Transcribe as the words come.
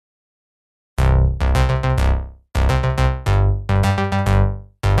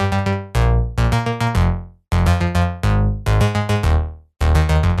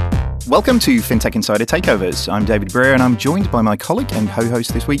Welcome to FinTech Insider Takeovers. I'm David Breer and I'm joined by my colleague and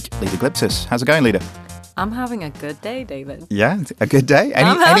co-host this week, Leda Glipsis. How's it going, Leda? I'm having a good day, David. Yeah, a good day?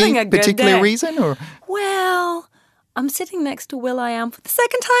 Any particular reason? Or? Well, I'm sitting next to will.i.am for the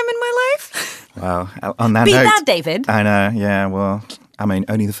second time in my life. Well, on that Beat note... that, David. I know, yeah, well... I mean,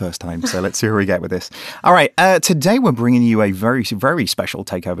 only the first time, so let's see where we get with this. All right, today we're bringing you a very, very special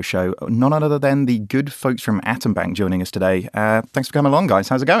takeover show. None other than the good folks from Atom Bank joining us today. Thanks for coming along, guys.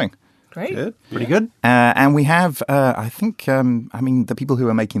 How's it going? Great. Good. Pretty good. And we have, I think, the people who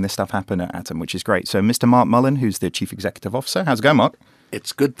are making this stuff happen at Atom, which is great. So Mr. Mark Mullen, who's the Chief Executive Officer. How's it going, Mark?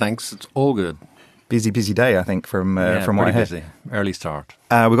 It's good, thanks. It's all good. Busy day, I think, from what I heard. Busy. Early start.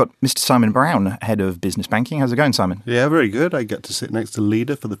 We've got Mr. Simon Brown, Head of Business Banking. How's it going, Simon? Yeah, very good. I get to sit next to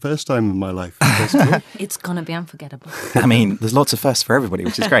Leda for the first time in my life. That's cool. It's going to be unforgettable. I mean, there's lots of firsts for everybody,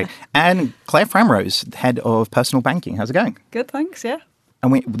 which is great. And Claire Framrose, Head of Personal Banking. How's it going? Good, thanks, yeah.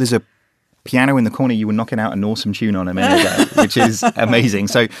 And there's a piano in the corner. You were knocking out an awesome tune on a minute ago, which is amazing.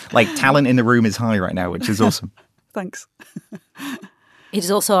 So, talent in the room is high right now, which is awesome. Thanks. It is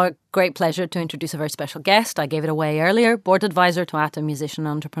also a great pleasure to introduce a very special guest. I gave it away earlier. Board advisor to Atom, musician,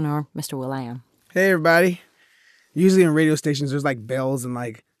 entrepreneur, Mr. will.i.am. Hey, everybody. Usually in radio stations, there's bells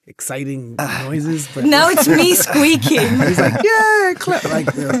and exciting noises. But now it's me squeaking. He's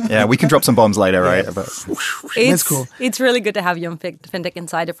yeah, yeah, we can drop some bombs later, right? But that's cool. It's really good to have you on FinTech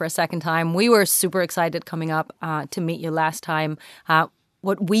Insider for a second time. We were super excited coming up to meet you last time.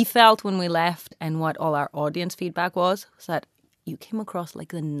 What we felt when we left and what all our audience feedback was that you came across like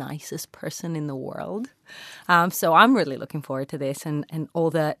the nicest person in the world. So I'm really looking forward to this and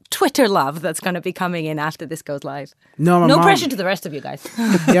all the Twitter love that's going to be coming in after this goes live. No mom, pressure to the rest of you guys.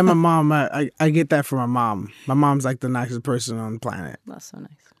 Yeah, my mom, I get that from my mom. My mom's the nicest person on the planet. That's so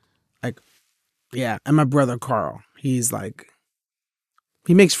nice. Yeah. And my brother, Carl, he's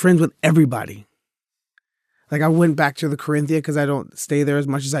he makes friends with everybody. I went back to the Corinthia because I don't stay there as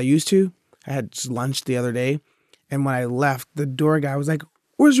much as I used to. I had just lunch the other day. And when I left, the door guy was like,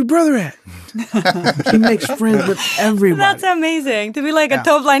 "Where's your brother at?" He makes friends with everybody. That's amazing. To be a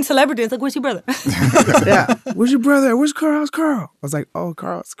top line celebrity. It's where's your brother? Yeah. Where's your brother? Where's Carl? How's Carl? I was like, "Oh,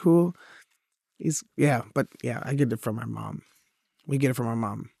 Carl's cool." I get it from my mom. We get it from our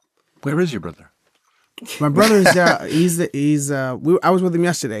mom. Where is your brother? My brother's I was with him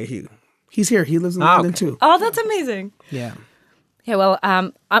yesterday. He's here. He lives in London too. Oh, that's amazing. Yeah. Yeah, well,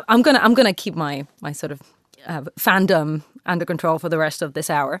 I'm gonna keep my sort of fandom under control for the rest of this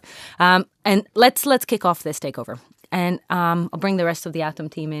hour. And let's kick off this takeover. And I'll bring the rest of the Atom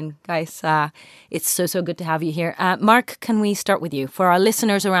team in. Guys, it's so good to have you here. Mark, can we start with you? For our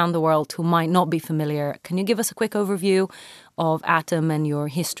listeners around the world who might not be familiar, can you give us a quick overview of Atom and your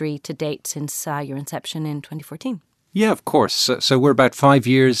history to date since your inception in 2014? Yeah, of course. So we're about 5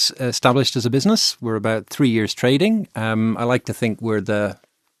 years established as a business. We're about 3 years trading. I like to think we're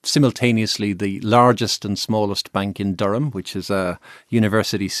simultaneously the largest and smallest bank in Durham, which is a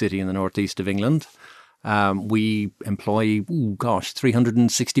university city in the northeast of England. We employ,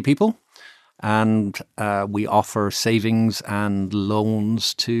 360 people, and we offer savings and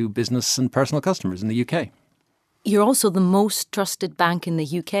loans to business and personal customers in the UK. You're also the most trusted bank in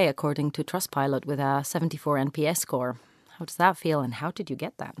the UK, according to Trustpilot, with a 74 NPS score. How does that feel, and how did you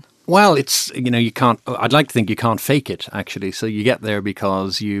get that? Well, you can't, I'd like to think you can't fake it, actually. So you get there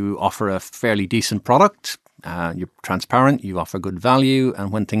because you offer a fairly decent product, you're transparent, you offer good value,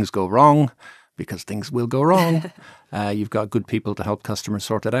 and when things go wrong, because things will go wrong, you've got good people to help customers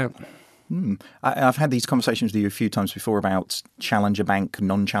sort it out. I've had these conversations with you a few times before about challenger bank,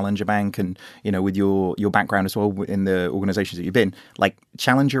 non-challenger bank, and with your background as well in the organisations that you've been.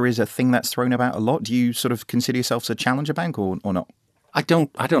 Challenger is a thing that's thrown about a lot. Do you sort of consider yourselves a challenger bank or not? I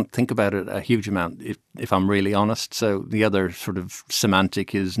don't think about it a huge amount, if I'm really honest. So the other sort of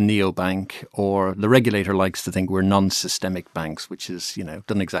semantic is neobank, or the regulator likes to think we're non-systemic banks, which is,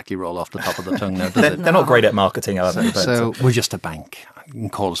 doesn't exactly roll off the top of the tongue now, does it? They're not great at marketing, are they? So we're just a bank. You can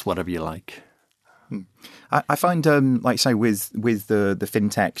call us whatever you like. I find, say, with the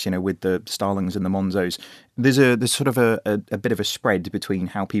fintechs, with the Starlings and the Monzos, there's sort of a bit of a spread between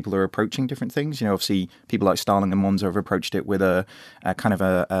how people are approaching different things. Obviously, people like Starling and Monzo have approached it with a kind of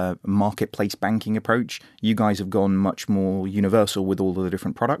a marketplace banking approach. You guys have gone much more universal with all of the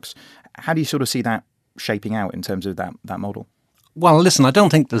different products. How do you sort of see that shaping out in terms of that model? Well, listen, I don't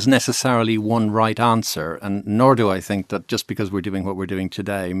think there's necessarily one right answer, and nor do I think that just because we're doing what we're doing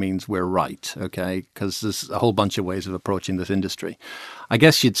today means we're right, okay? Because there's a whole bunch of ways of approaching this industry. I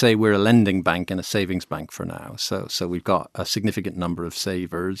guess you'd say we're a lending bank and a savings bank for now. So we've got a significant number of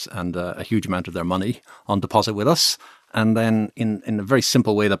savers and a huge amount of their money on deposit with us. And then in a very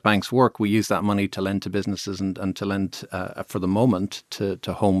simple way that banks work, we use that money to lend to businesses and to lend, for the moment,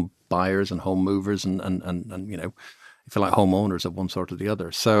 to home buyers and home movers and if you like, homeowners of one sort or the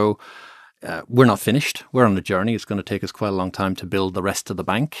other. So we're not finished. We're on a journey. It's going to take us quite a long time to build the rest of the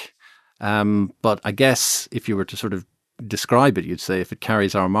bank. But I guess if you were to sort of describe it, you'd say if it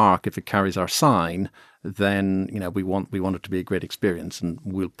carries our mark, if it carries our sign, then we want it to be a great experience, and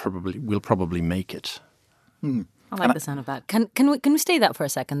we'll probably make it. I like the sound of that. Can we stay that for a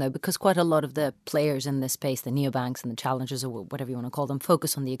second though, because quite a lot of the players in this space, the neobanks and the challengers or whatever you want to call them,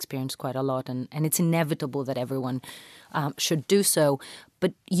 focus on the experience quite a lot, and it's inevitable that everyone should do so.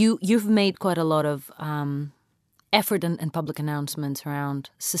 But you've made quite a lot of effort and public announcements around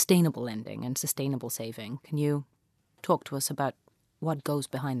sustainable lending and sustainable saving. Can you talk to us about what goes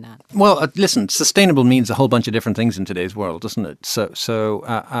behind that? Well, listen, sustainable means a whole bunch of different things in today's world, doesn't it? So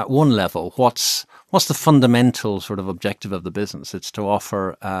at one level, what's the fundamental sort of objective of the business? It's to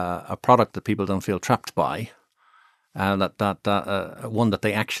offer a product that people don't feel trapped by, one that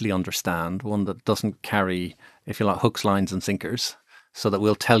they actually understand, one that doesn't carry, if you like, hooks, lines and sinkers, so that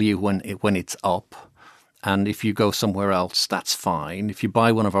we'll tell you when it's up. And if you go somewhere else, that's fine. If you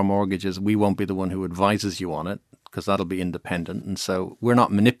buy one of our mortgages, we won't be the one who advises you on it, because that'll be independent. And so we're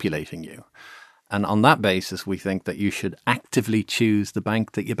not manipulating you. And on that basis, we think that you should actively choose the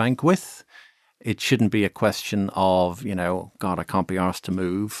bank that you bank with. It shouldn't be a question of, God, I can't be arsed to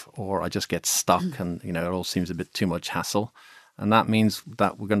move, or I just get stuck and, it all seems a bit too much hassle. And that means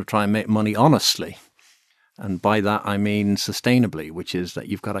that we're going to try and make money honestly. And by that, I mean sustainably, which is that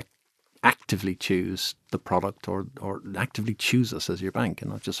you've got to actively choose the product or actively choose us as your bank and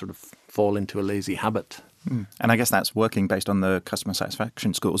not just sort of fall into a lazy habit. And I guess that's working based on the customer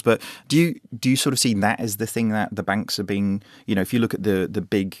satisfaction scores. But do you sort of see that as the thing that the banks are being, if you look at the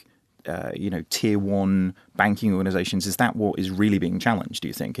big, tier one banking organizations, is that what is really being challenged? Do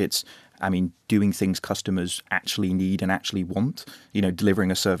you think it's, doing things customers actually need and actually want, delivering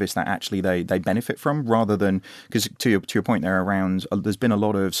a service that actually they benefit from, rather than, because to your point there around, there's been a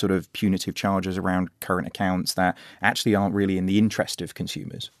lot of sort of punitive charges around current accounts that actually aren't really in the interest of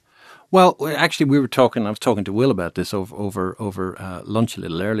consumers. Well, actually, I was talking to Will about this over lunch a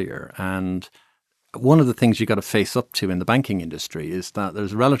little earlier, and one of the things you got to face up to in the banking industry is that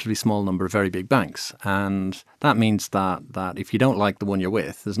there's a relatively small number of very big banks, and that means that if you don't like the one you're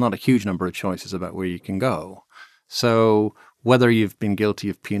with, there's not a huge number of choices about where you can go. So whether you've been guilty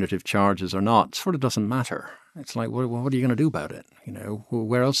of punitive charges or not sort of doesn't matter. It's like, what are you going to do about it?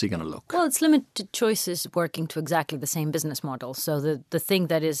 Where else are you going to look? Well, it's limited choices working to exactly the same business model. So the thing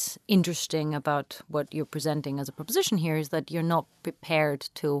that is interesting about what you're presenting as a proposition here is that you're not prepared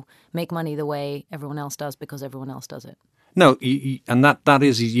to make money the way everyone else does because everyone else does it. No, and that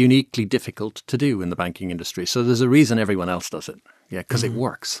is uniquely difficult to do in the banking industry. So there's a reason everyone else does it. Yeah, because it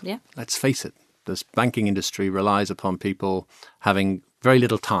works. Yeah. Let's face it. This banking industry relies upon people having very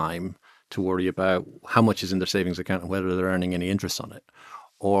little time to worry about how much is in their savings account and whether they're earning any interest on it,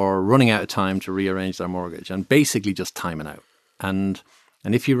 or running out of time to rearrange their mortgage, and basically just timing out. And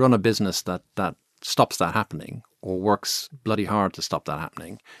if you run a business that stops that happening, or works bloody hard to stop that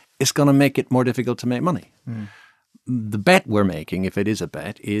happening, it's going to make it more difficult to make money. The bet we're making, if it is a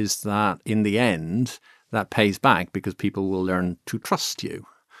bet, is that in the end, that pays back because people will learn to trust you.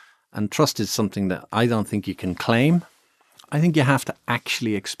 And trust is something that I don't think you can claim. I think you have to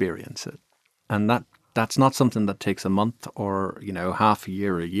actually experience it. And that's not something that takes a month or, half a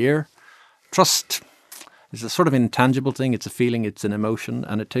year or a year. Trust is a sort of intangible thing. It's a feeling, it's an emotion,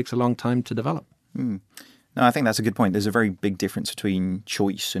 and it takes a long time to develop. No, I think that's a good point. There's a very big difference between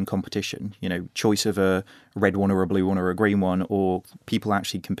choice and competition. Choice of a red one or a blue one or a green one, or people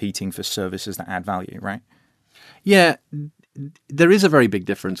actually competing for services that add value, right? Yeah, there is a very big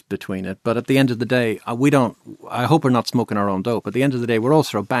difference between it. But at the end of the day, I hope we're not smoking our own dope. At the end of the day, we're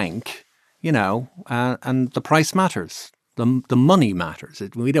also a bank, and the price matters. The money matters.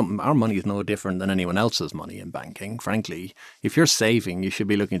 Our money is no different than anyone else's money in banking. Frankly, if you're saving, you should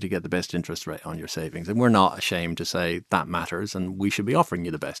be looking to get the best interest rate on your savings. And we're not ashamed to say that matters, and we should be offering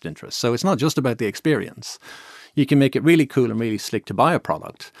you the best interest. So it's not just about the experience. You can make it really cool and really slick to buy a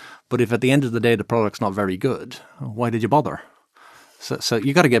product, but if at the end of the day the product's not very good, why did you bother? So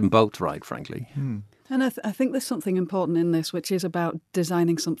you got to get them both right, frankly. And I think there's something important in this, which is about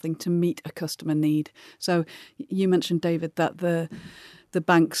designing something to meet a customer need. So you mentioned, David, that the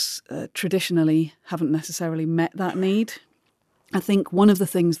banks traditionally haven't necessarily met that need. I think one of the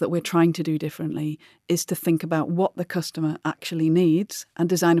things that we're trying to do differently is to think about what the customer actually needs and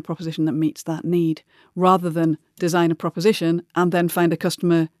design a proposition that meets that need, rather than design a proposition and then find a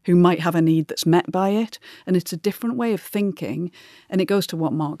customer who might have a need that's met by it. And it's a different way of thinking. And it goes to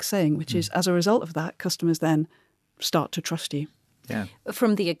what Mark's saying, which is as a result of that, customers then start to trust you. Yeah.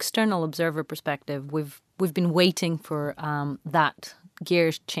 From the external observer perspective, we've been waiting for that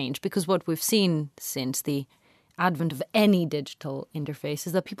gear change, because what we've seen since the advent of any digital interface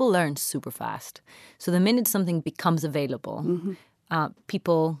is that people learn super fast. So the minute something becomes available,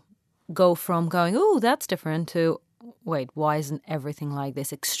 people go from going, oh, that's different, to, wait, why isn't everything like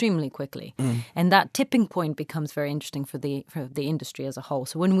this, extremely quickly? And that tipping point becomes very interesting for the industry as a whole.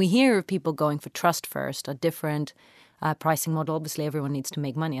 So when we hear of people going for trust first, a different pricing model, obviously everyone needs to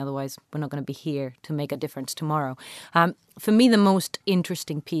make money, otherwise we're not going to be here to make a difference tomorrow. For me, the most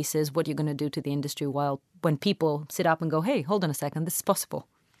interesting piece is what you're going to do to the industry when people sit up and go, hey, hold on a second, this is possible.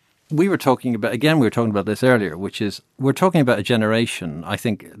 We were talking about this earlier, which is we're talking about a generation, I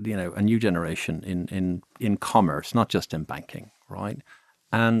think, a new generation in commerce, not just in banking, right?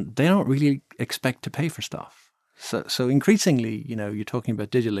 And they don't really expect to pay for stuff. So increasingly, you're talking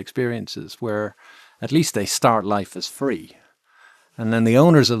about digital experiences where at least they start life as free. And then the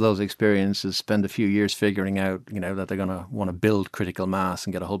owners of those experiences spend a few years figuring out, that they're going to want to build critical mass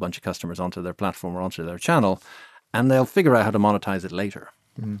and get a whole bunch of customers onto their platform or onto their channel, and they'll figure out how to monetize it later.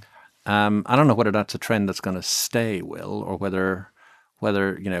 I don't know whether that's a trend that's going to stay, Will, or whether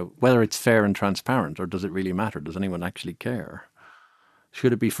it's fair and transparent, or does it really matter? Does anyone actually care?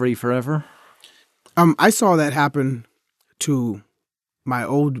 Should it be free forever? I saw that happen to my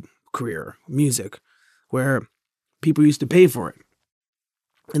old career, music, where people used to pay for it.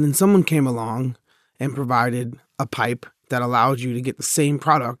 And then someone came along and provided a pipe that allowed you to get the same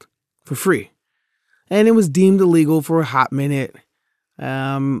product for free. And it was deemed illegal for a hot minute.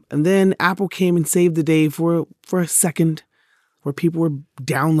 And then Apple came and saved the day for a second, where people were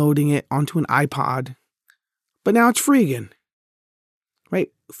downloading it onto an iPod. But now it's free again, right?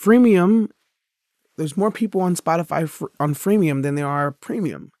 Freemium, there's more people on Spotify on freemium than there are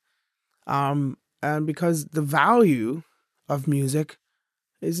premium. And because the value of music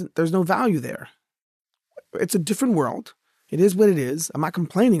there's no value there. It's a different world. It is what it is. I'm not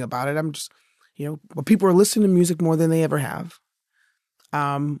complaining about it. I'm just, but people are listening to music more than they ever have.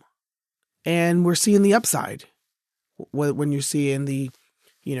 And we're seeing the upside when you're seeing the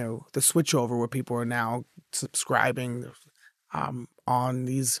switchover where people are now subscribing on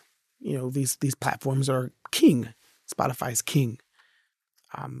these platforms are king. Spotify's king.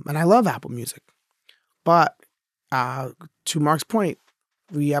 And I love Apple Music. But to Mark's point,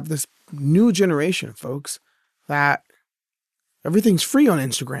 we have this new generation, folks, that everything's free on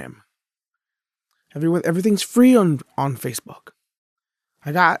Instagram. Everything's free on Facebook.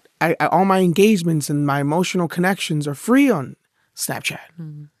 I all my engagements and my emotional connections are free on Snapchat.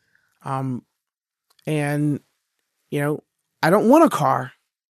 And I don't want a car.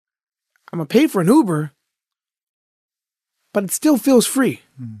 I'm gonna pay for an Uber, but it still feels free.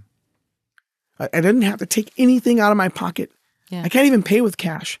 I didn't have to take anything out of my pocket. Yeah. I can't even pay with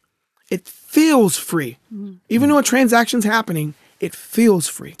cash. It feels free. Even though a transaction's happening, it feels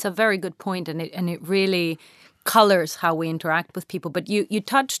free. It's a very good point, and it really colors how we interact with people. But you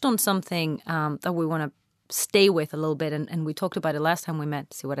touched on something that we want to stay with a little bit, and we talked about it last time we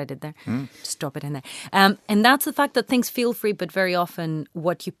met. See what I did there? Just drop it in there. And that's the fact that things feel free, but very often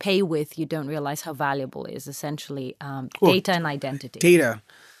what you pay with, you don't realize how valuable is essentially data and identity. Data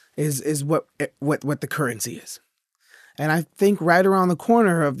is what the currency is. And I think right around the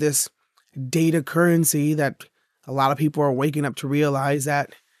corner of this data currency that a lot of people are waking up to realize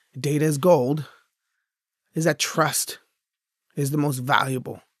that data is gold, is that trust is the most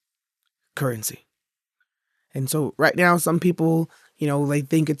valuable currency. And so right now, some people, they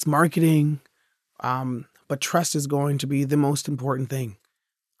think it's marketing, but trust is going to be the most important thing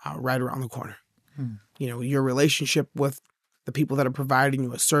right around the corner. Your relationship with the people that are providing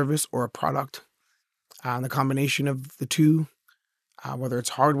you a service or a product, the combination of the two, whether it's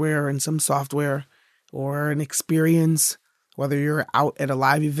hardware and some software or an experience, whether you're out at a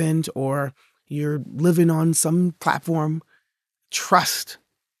live event or you're living on some platform, trust.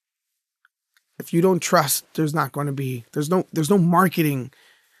 If you don't trust, there's no marketing.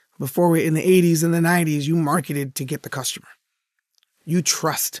 Before in the 80s and the 90s, you marketed to get the customer. You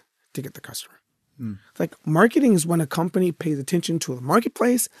trust to get the customer. It's like marketing is when a company pays attention to the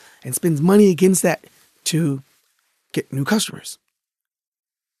marketplace and spends money against that to get new customers.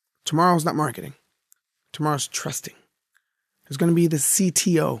 Tomorrow's not marketing. Tomorrow's trusting. There's going to be the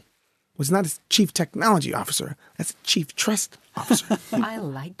CTO was not a chief technology officer. That's a chief trust officer. I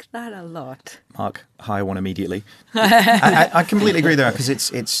like that a lot. Mark, hire one immediately. I completely agree there, because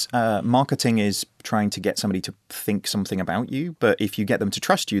it's marketing is trying to get somebody to think something about you, but if you get them to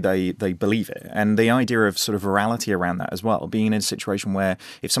trust you, they believe it. And the idea of sort of virality around that as well, being in a situation where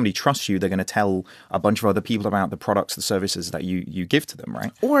if somebody trusts you, they're going to tell a bunch of other people about the products, the services that you give to them,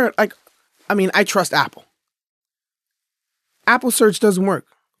 right? Or I trust Apple. Apple search doesn't work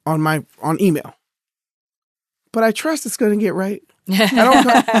on email, but I trust it's going to get right.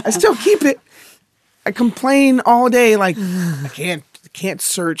 I still keep it. I complain all day, like I can't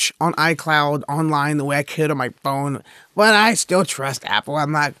search on iCloud online the way I could on my phone, but I still trust Apple.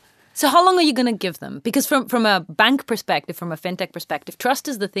 I'm not. So how long are you going to give them? Because from a bank perspective, from a fintech perspective, trust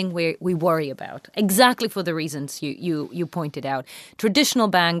is the thing we worry about, exactly for the reasons you pointed out. Traditional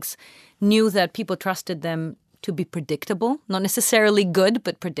banks knew that people trusted them to be predictable, not necessarily good,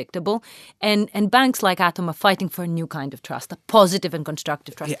 but predictable. And banks like Atom are fighting for a new kind of trust, a positive and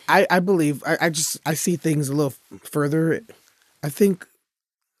constructive trust. Yeah, I believe, I see things a little further. I think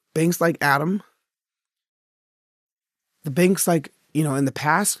banks like Atom, the banks like, in the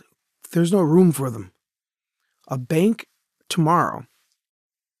past, there's no room for them. A bank tomorrow,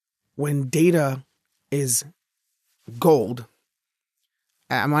 when data is gold,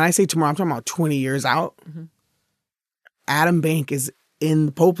 and when I say tomorrow, I'm talking about 20 years out, mm-hmm. Atom Bank is in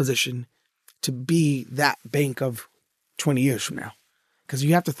the pole position to be that bank of 20 years from now. Because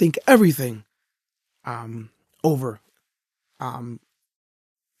you have to think everything over 10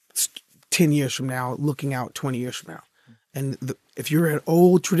 years from now, looking out 20 years from now. And if you're an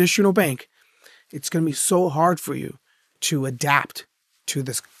old traditional bank, it's going to be so hard for you to adapt to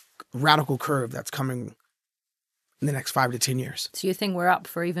this radical curve that's coming in the next 5 to 10 years. So you think we're up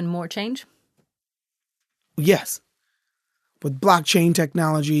for even more change? Yes. With blockchain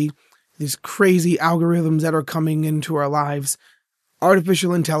technology, these crazy algorithms that are coming into our lives,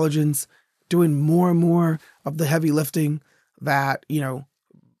 artificial intelligence doing more and more of the heavy lifting that,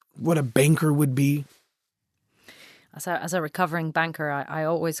 what a banker would be. As a recovering banker, I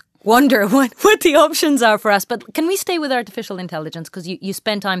always wonder what the options are for us. But can we stay with artificial intelligence? Because you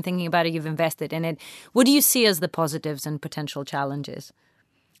spend time thinking about it, you've invested in it. What do you see as the positives and potential challenges?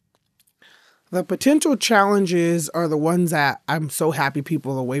 The potential challenges are the ones that I'm so happy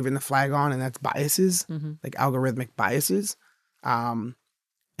people are waving the flag on, and that's biases, mm-hmm. like algorithmic biases. And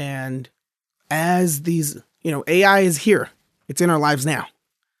as these, AI is here. It's in our lives now.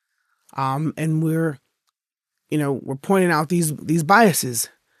 And we're pointing out these biases.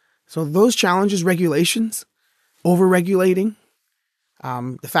 So those challenges, regulations, over-regulating,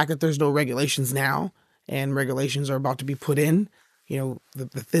 the fact that there's no regulations now and regulations are about to be put in, the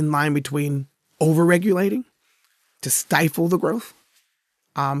thin line between over-regulating to stifle the growth,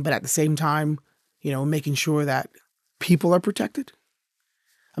 but at the same time, making sure that people are protected.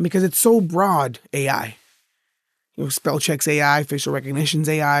 Because it's so broad, AI. Spell checks AI, facial recognition's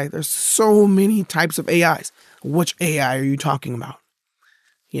AI. There's so many types of AIs. Which AI are you talking about?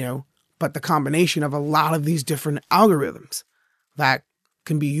 But the combination of a lot of these different algorithms that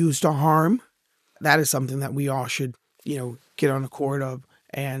can be used to harm, that is something that we all should, get on accord of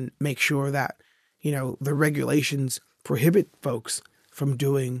and make sure that, the regulations prohibit folks from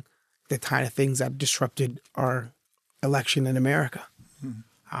doing the kind of things that disrupted our election in America.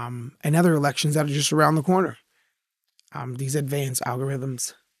 Mm-hmm. And other elections that are just around the corner. These advanced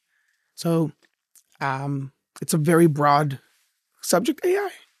algorithms. So it's a very broad subject,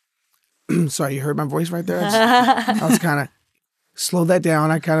 AI. Sorry, you heard my voice right there? I was kind of, slow that down.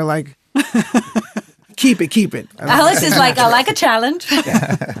 I kind of like, keep it. Alex is like, I like a challenge.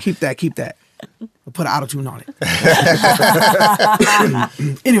 Yeah, keep that. I'll put an auto-tune on it.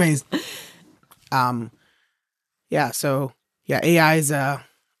 Anyways, AI is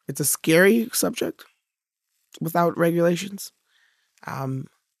it's a scary subject without regulations.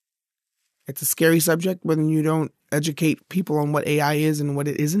 It's a scary subject when you don't educate people on what AI is and what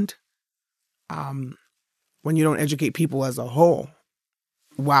it isn't. When you don't educate people as a whole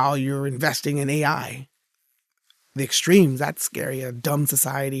while you're investing in AI. The extremes, that's scary. A dumb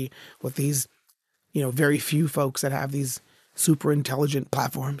society with these, very few folks that have these super intelligent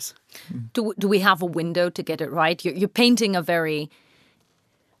platforms. Do we have a window to get it right? You're painting a very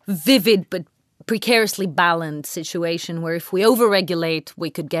vivid but precariously balanced situation where if we overregulate, we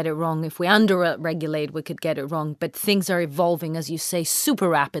could get it wrong. If we underregulate, we could get it wrong. But things are evolving, as you say, super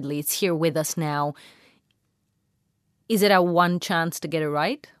rapidly. It's here with us now. Is it our one chance to get it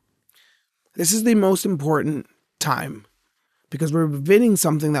right? This is the most important time because we're inventing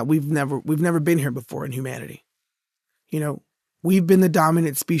something that we've never been here before in humanity. We've been the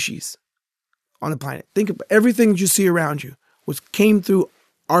dominant species on the planet. Think of everything you see around you came through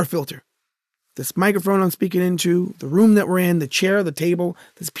our filter. This microphone I'm speaking into, the room that we're in, the chair, the table,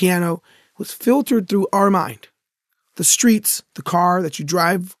 this piano was filtered through our mind. The streets, the car that you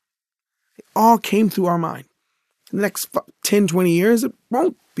drive, it all came through our mind. In the next 10, 20 years, it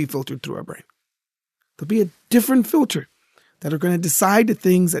won't be filtered through our brain. There'll be a different filter that are going to decide the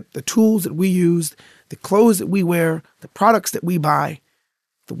things, that the tools that we use, the clothes that we wear, the products that we buy,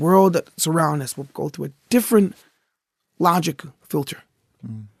 the world that surrounds us will go through a different logic filter.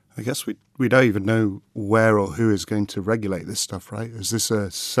 I guess we don't even know where or who is going to regulate this stuff, right? Is this a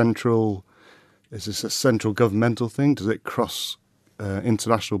central governmental thing? Does it cross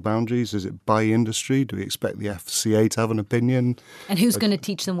international boundaries? Is it by industry? Do we expect the FCA to have an opinion? And who's going to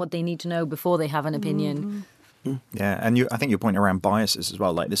teach them what they need to know before they have an opinion? Yeah, and I think your point around biases as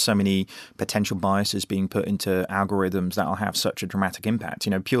well. Like, there's so many potential biases being put into algorithms that will have such a dramatic impact.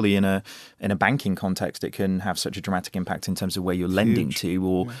 Purely in a banking context, it can have such a dramatic impact in terms of where you're lending to,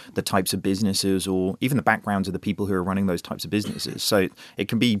 or the types of businesses, or even the backgrounds of the people who are running those types of businesses. So it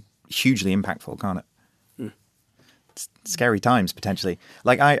can be hugely impactful, can't it? It's scary times potentially.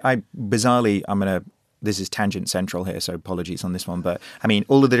 Like I bizarrely, this is tangent central here, so apologies on this one. But I mean,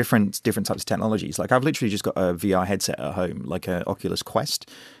 all of the different types of technologies. Like, I've literally just got a VR headset at home, like an Oculus Quest.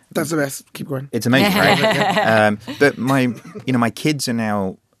 That's the best. Keep going. It's amazing, right? But my kids are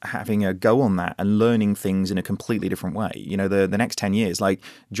now having a go on that and learning things in a completely different way. The next 10 years, like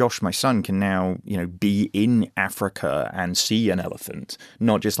Josh, my son, can now, be in Africa and see an elephant,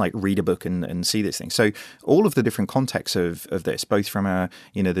 not just like read a book and see this thing. So all of the different contexts of this, both from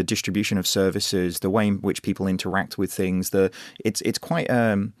the distribution of services, the way in which people interact with things, it's quite,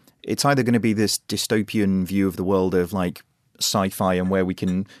 it's either going to be this dystopian view of the world of like sci-fi and where we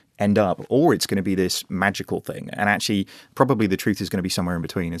can end up, or it's going to be this magical thing. And actually, probably the truth is going to be somewhere in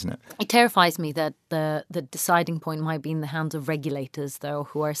between, isn't it? It terrifies me that the deciding point might be in the hands of regulators, though,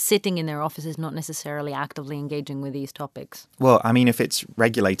 who are sitting in their offices, not necessarily actively engaging with these topics. Well, I mean, if it's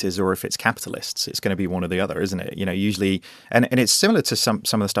regulators or if it's capitalists, it's going to be one or the other, isn't it? Usually, and it's similar to some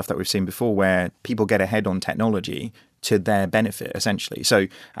of the stuff that we've seen before, where people get ahead on technology to their benefit, essentially. So,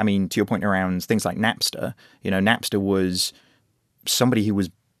 I mean, to your point around things like Napster, Napster was somebody who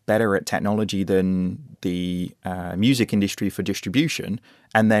was better at technology than the music industry for distribution,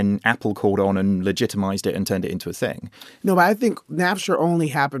 and then Apple caught on and legitimized it and turned it into a thing. No, but I think Napster only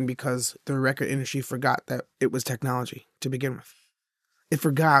happened because the record industry forgot that it was technology to begin with. It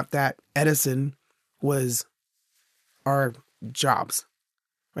forgot that Edison was our Jobs,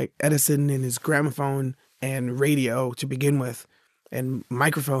 right? Edison and his gramophone and radio to begin with, and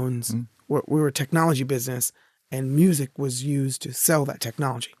microphones. We were a technology business, and music was used to sell that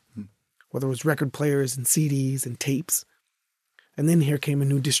technology. Whether it was record players and CDs and tapes. And then here came a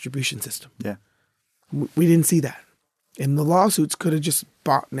new distribution system. Yeah. We didn't see that. And the lawsuits could have just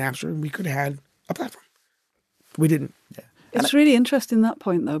bought Napster and we could have had a platform. We didn't. Yeah. It's really interesting, that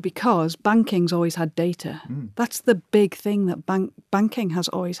point, though, because banking's always had data. That's the big thing that banking has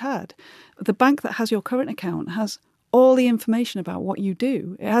always had. The bank that has your current account has all the information about what you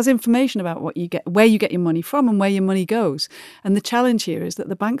do. It has information about what you get, where you get your money from and where your money goes. And the challenge here is that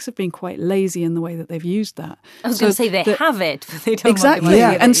the banks have been quite lazy in the way that they've used that. I was going to say they have it, but they don't exactly, want to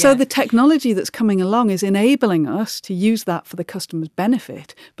yeah. use it. And so the technology that's coming along is enabling us to use that for the customer's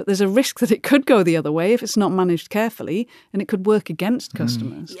benefit. But there's a risk that it could go the other way if it's not managed carefully, and it could work against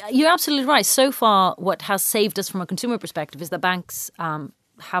customers. You're absolutely right. So far, what has saved us from a consumer perspective is that banks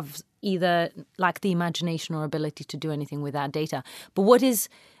have either lack the imagination or ability to do anything with that data. But what is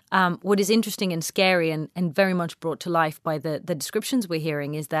interesting and scary and very much brought to life by the descriptions we're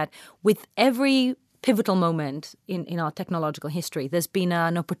hearing is that with every pivotal moment in our technological history, there's been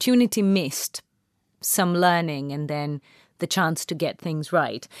an opportunity missed, some learning, and then the chance to get things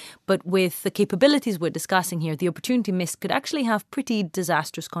right. But with the capabilities we're discussing here, the opportunity missed could actually have pretty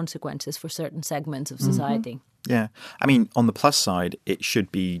disastrous consequences for certain segments of society. Yeah. I mean, on the plus side, it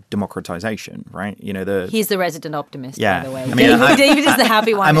should be democratization, right? He's the resident optimist, Yeah. by the way. I mean, David is the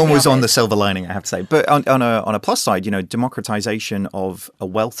happy one. I'm in always on the office. silver lining, I have to say. But on a plus side, democratization of a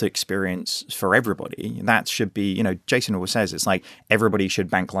wealth experience for everybody, that should be, Jason always says, it's like everybody should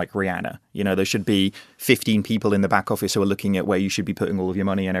bank like Rihanna. There should be 15 people in the back office who are looking at where you should be putting all of your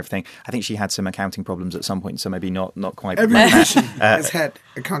money and everything. I think she had some accounting problems at some point, so maybe not quite. Every position has had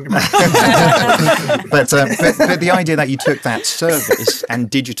accounting. But the idea that you took that service and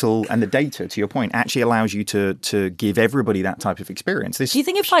digital and the data, to your point, actually allows you to give everybody that type of experience. Do you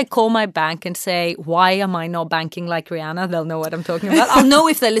think if I call my bank and say, why am I not banking like Rihanna, they'll know what I'm talking about? I'll know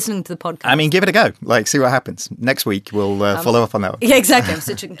if they're listening to the podcast. I mean, give it a go. Like, see what happens. Next week, we'll follow up on that one. Yeah, exactly.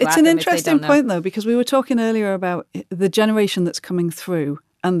 It's an interesting point, though, because we were talking earlier about the generation that's coming through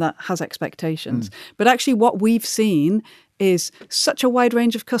and that has expectations. But actually what we've seen is such a wide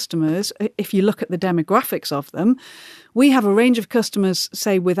range of customers. If you look at the demographics of them, we have a range of customers,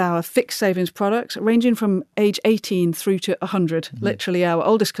 say, with our fixed savings products, ranging from age 18 through to 100. Literally, our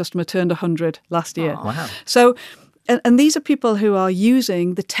oldest customer turned 100 last year. Oh, wow. So, and these are people who are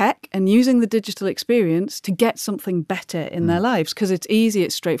using the tech and using the digital experience to get something better in their lives, because it's easy,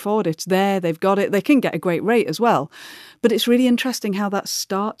 it's straightforward, it's there, they've got it, they can get a great rate as well. But it's really interesting how that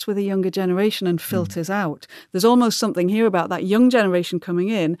starts with a younger generation and filters out. There's almost something here about that young generation coming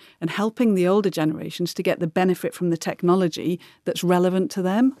in and helping the older generations to get the benefit from the technology that's relevant to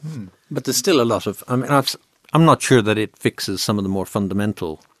them. But there's still a lot of, I mean, I'm not sure that it fixes some of the more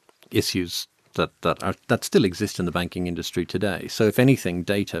fundamental issues that still exist in the banking industry today. So if anything,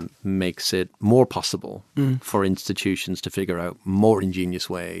 data makes it more possible for institutions to figure out more ingenious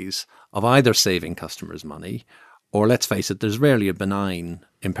ways of either saving customers money, or, let's face it, there's rarely a benign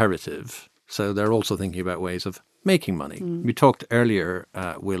imperative. So they're also thinking about ways of making money. We talked earlier,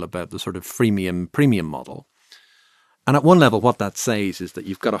 Will, about the sort of freemium premium model. And at one level, what that says is that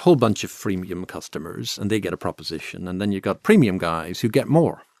you've got a whole bunch of freemium customers and they get a proposition, and then you've got premium guys who get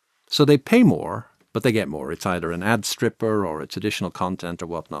more. So they pay more, but they get more. It's either an ad stripper or it's additional content or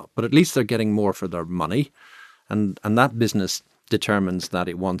whatnot. But at least they're getting more for their money. And that business determines that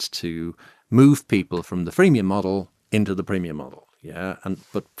it wants to move people from the freemium model into the premium model. Yeah.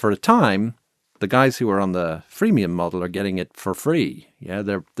 But for a time, the guys who are on the freemium model are getting it for free. Yeah.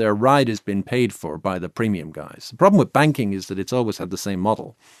 Their ride has been paid for by the premium guys. The problem with banking is that it's always had the same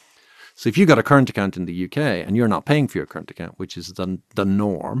model. So if you got a current account in the UK and you're not paying for your current account, which is the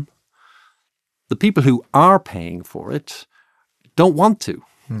norm, the people who are paying for it don't want to.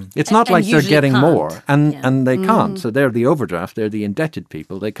 It's not like they're getting more, and they can't. So they're the overdraft, they're the indebted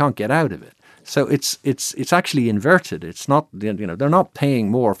people. They can't get out of it. So it's actually inverted. It's not, they're not paying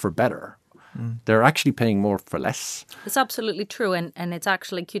more for better. They're actually paying more for less. It's absolutely true, and it's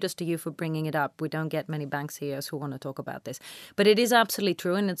actually kudos to you for bringing it up. We don't get many bank CEOs who want to talk about this, but it is absolutely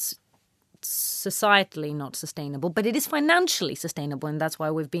true, and it's societally not sustainable, but it is financially sustainable, and that's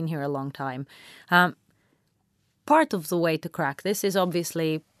why we've been here a long time. Part of the way to crack this is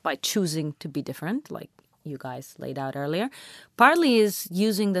obviously by choosing to be different, like you guys laid out earlier. Partly is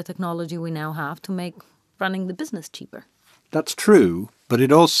using the technology we now have to make running the business cheaper. That's true, but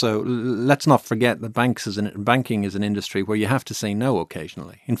it also, let's not forget that banking is an industry where you have to say no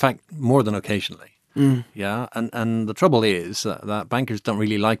occasionally. In fact, more than occasionally. Yeah, and the trouble is that bankers don't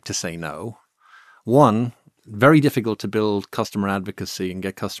really like to say no. One, very difficult to build customer advocacy and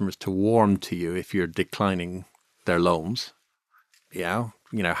get customers to warm to you if you're declining their loans. Yeah,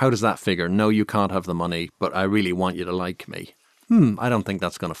 how does that figure? No, you can't have the money, but I really want you to like me. I don't think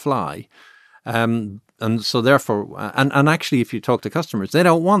that's going to fly. And so therefore, and actually if you talk to customers, they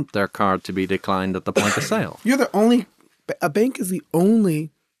don't want their card to be declined at the point of sale. A bank is the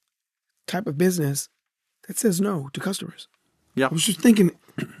only type of business that says no to customers. Yeah. I was just thinking,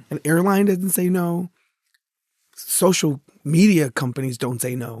 an airline doesn't say no. Social media companies don't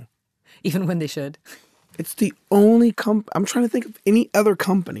say no. Even when they should. It's the only I'm trying to think of any other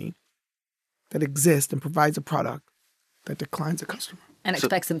company that exists and provides a product that declines a customer. And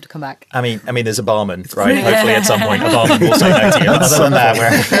expects them to come back. I mean, there's a barman, right? Hopefully at some point a barman will say no to you. Other than that,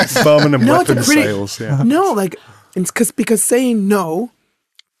 where barman and weapons sales. Yeah. No, because saying no,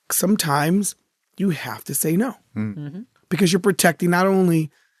 sometimes you have to say no. Because you're protecting not only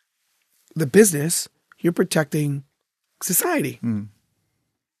the business, you're protecting society.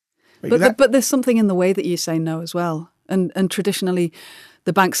 But there's something in the way that you say no as well. And traditionally,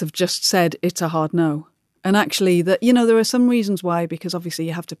 the banks have just said it's a hard no. And actually, there are some reasons why, because obviously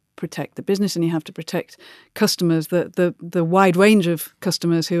you have to protect the business and you have to protect customers, the wide range of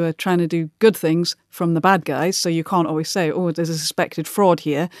customers who are trying to do good things from the bad guys. So you can't always say, oh, there's a suspected fraud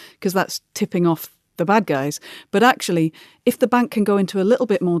here, because that's tipping off the bad guys. But actually, if the bank can go into a little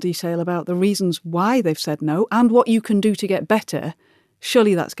bit more detail about the reasons why they've said no and what you can do to get better,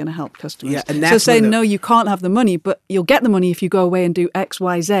 surely that's going to help customers. Yeah, and so saying, no, you can't have the money, but you'll get the money if you go away and do X,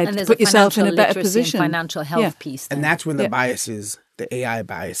 Y, Z, and to put yourself in a better literacy position. And financial health piece. And that's when the biases, the AI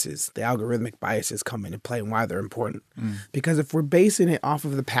biases, the algorithmic biases come into play and why they're important. Because if we're basing it off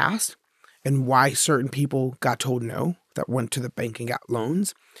of the past and why certain people got told no, that went to the bank and got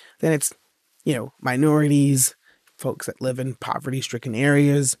loans, then it's, minorities, folks that live in poverty-stricken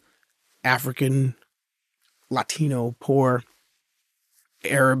areas, African, Latino poor,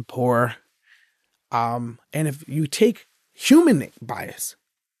 Arab poor. And if you take human bias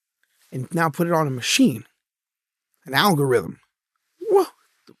and now put it on a machine, an algorithm, whoa,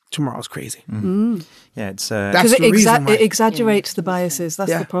 tomorrow's crazy. Yeah, it's Because it exaggerates the biases.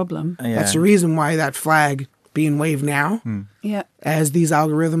 That's the problem. That's the reason why that flag being waved now, Yeah. as these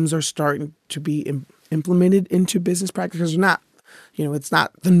algorithms are starting to be implemented into business practices, not, it's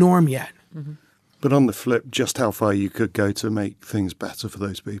not the norm yet. But on the flip, just how far you could go to make things better for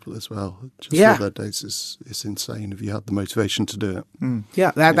those people as well. Just Yeah. all that data is insane if you had the motivation to do it.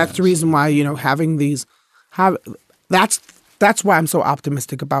 Yeah, that's the reason why, having these, that's why I'm so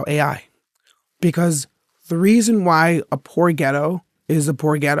optimistic about AI. Because the reason why a poor ghetto is a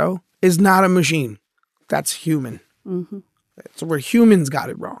poor ghetto is not a machine. That's human. So where humans got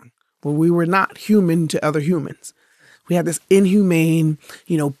it wrong. Where we were not human to other humans. We had this inhumane,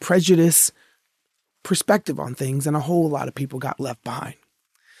 prejudice perspective on things, and a whole lot of people got left behind.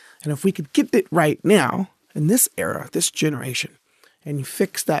 And if we could get it right now, in this era, this generation, and you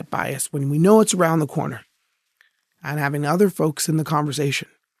fix that bias when we know it's around the corner, and having other folks in the conversation.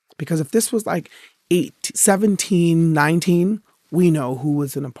 Because if this was like 17, 19, we know who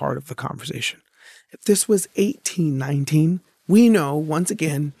wasn't a part of the conversation. If this was 18, 19, we know, once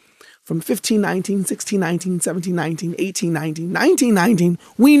again, from 15, 19, 16, 19, 17, 19, 18, 19, 19, 19,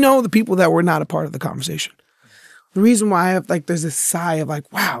 we know the people that were not a part of the conversation. The reason why there's this sigh of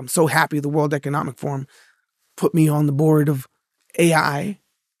wow, I'm so happy the World Economic Forum put me on the board of AI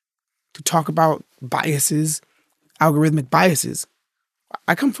to talk about biases, algorithmic biases.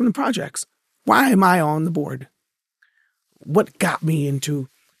 I come from the projects. Why am I on the board? What got me into,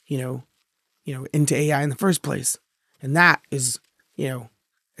 into AI in the first place? And that is,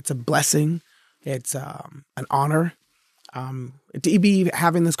 it's a blessing. It's an honor to be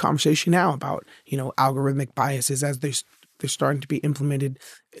having this conversation now about, algorithmic biases as they're starting to be implemented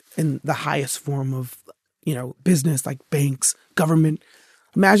in the highest form of, business, like banks, government.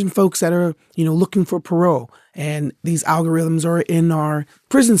 Imagine folks that are, looking for parole, and these algorithms are in our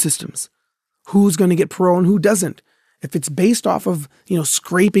prison systems. Who's going to get parole and who doesn't? If it's based off of,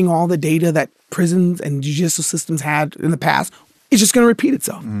 scraping all the data that prisons and judicial systems had in the past, it's just going to repeat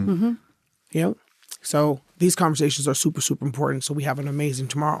itself. So these conversations are super, super important. So we have an amazing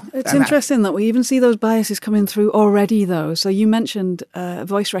tomorrow. It's interesting that we even see those biases coming through already, though. So you mentioned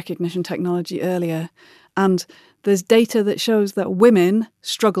voice recognition technology earlier, and there's data that shows that women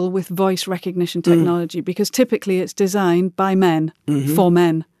struggle with voice recognition technology because typically it's designed by men for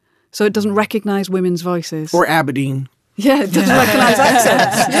men. So it doesn't recognize women's voices. Or Aberdeen. Yeah, it doesn't recognize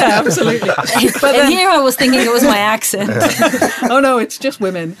accents. Yeah, absolutely. But here I was thinking it was my accent. Oh no, it's just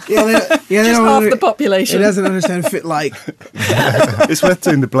women. Just half the population. It doesn't understand fit like. It's worth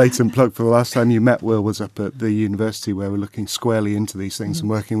doing the blatant plug for the last time you met Will was up at the university where we're looking squarely into these things and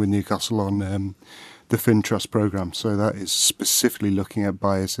working with Newcastle on the FinTrust programme. So that is specifically looking at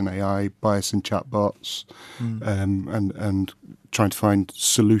bias in AI, bias in chatbots, and trying to find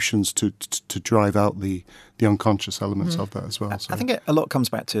solutions to drive out the unconscious elements of that as well. So. I think a lot comes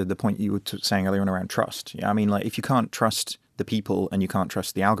back to the point you were saying earlier on around trust. Yeah, I mean, if you can't trust the people and you can't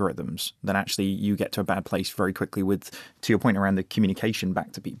trust the algorithms, then actually you get to a bad place very quickly with, to your point around the communication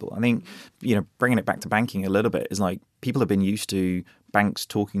back to people. I think, bringing it back to banking a little bit is people have been used to banks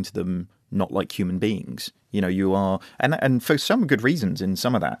talking to them not like human beings. You are, and for some good reasons in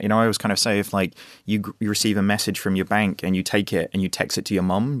some of that. I always kind of say if you receive a message from your bank and you take it and you text it to your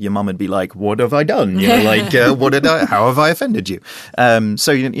mum would be like, what have I done? How have I offended you?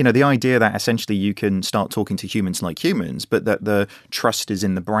 So, the idea that essentially you can start talking to humans like humans, but that the trust is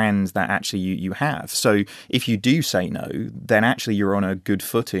in the brands that actually you have. So if you do say no, then actually you're on a good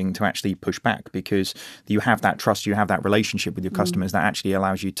footing to actually push back because you have that trust, you have that relationship with your customers that actually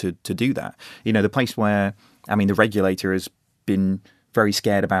allows you to do that. The place where, the regulator has been very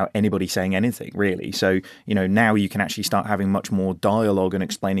scared about anybody saying anything, really. So, now you can actually start having much more dialogue and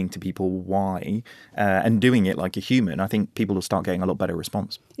explaining to people why and doing it like a human. I think people will start getting a lot better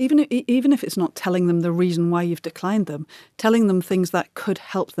response. Even if it's not telling them the reason why you've declined them, telling them things that could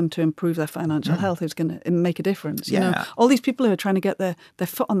help them to improve their financial health is going to make a difference. All these people who are trying to get their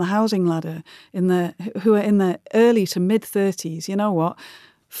foot on the housing ladder, who are in their early to mid-30s, you know what?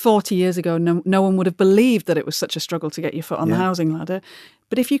 40 years ago, no one would have believed that it was such a struggle to get your foot on the housing ladder.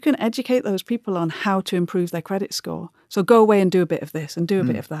 But if you can educate those people on how to improve their credit score, so go away and do a bit of this and do a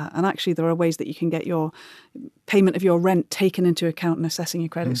bit of that. And actually there are ways that you can get your payment of your rent taken into account in assessing your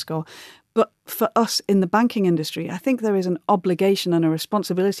credit score. But for us in the banking industry, I think there is an obligation and a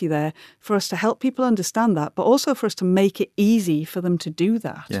responsibility there for us to help people understand that, but also for us to make it easy for them to do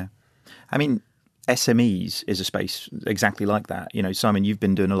that. Yeah. I mean, SMEs is a space exactly like that. You know, Simon, you've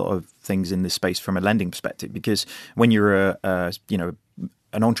been doing a lot of things in this space from a lending perspective, because when you're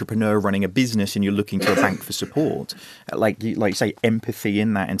an entrepreneur running a business and you're looking to a bank for support, like you say, empathy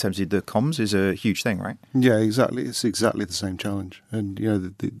in that in terms of the comms is a huge thing, right? Yeah, exactly. It's exactly the same challenge, and you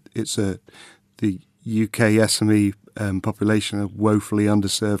know, it's the UK SME population, a woefully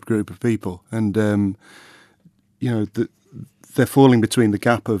underserved group of people, and they're falling between the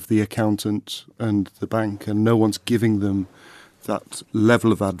gap of the accountant and the bank, and no one's giving them that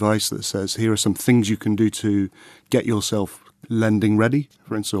level of advice that says, here are some things you can do to get yourself lending ready,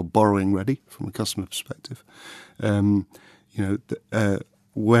 for instance, or borrowing ready from a customer perspective.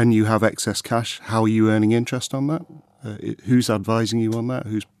 When you have excess cash, how are you earning interest on that? Who's advising you on that?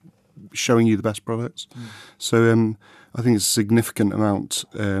 Who's showing you the best products? So I think it's a significant amount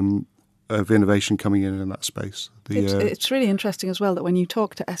of innovation coming in that space. It's really interesting as well that when you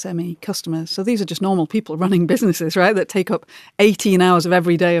talk to SME customers, so these are just normal people running businesses, right, that take up 18 hours of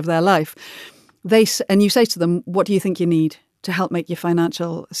every day of their life. And you say to them, what do you think you need to help make your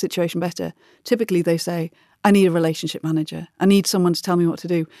financial situation better? Typically they say, I need a relationship manager. I need someone to tell me what to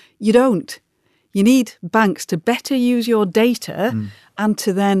do. You don't. You need banks to better use your data and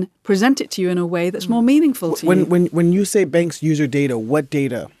to then present it to you in a way that's more meaningful to you. When you say banks use your data, what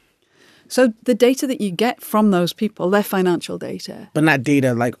data? So the data that you get from those people, their financial data. But not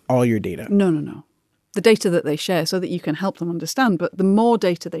data like all your data. No. The data that they share so that you can help them understand. But the more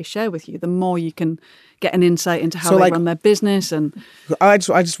data they share with you, the more you can get an insight into how they run their business. And I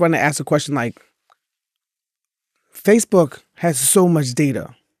just want to ask a question like, Facebook has so much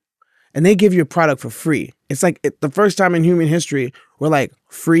data and they give you a product for free. It's like the first time in human history where like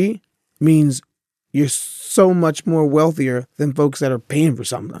free means you're so much more wealthier than folks that are paying for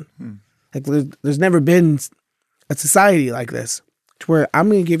something. Like there's never been a society like this to where I'm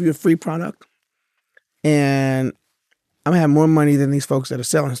going to give you a free product and I'm going to have more money than these folks that are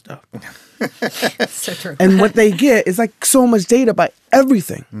selling stuff. So true. And what they get is like so much data by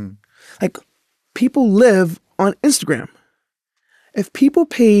everything. Like people live on Instagram. If people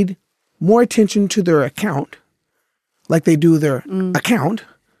paid more attention to their account, like they do their account.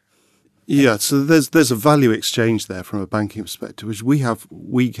 Yeah, so there's a value exchange there from a banking perspective, which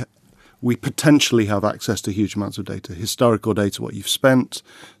we potentially have access to huge amounts of data, historical data, what you've spent,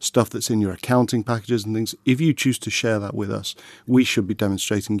 stuff that's in your accounting packages and things. If you choose to share that with us, we should be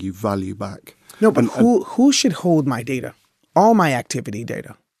demonstrating you value back. No, but who should hold my data? All my activity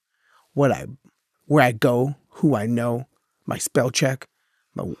data. Where I go, who I know, my spell check,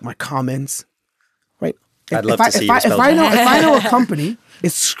 my comments, right? I'd love to see your spell check. If I know a company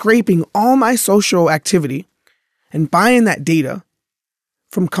is scraping all my social activity and buying that data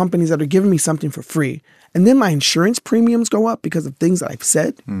from companies that are giving me something for free, and then my insurance premiums go up because of things that I've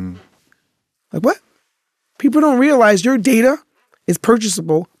said. Like what? People don't realize your data is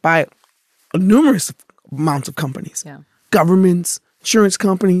purchasable by numerous amounts of companies. Yeah. Governments, insurance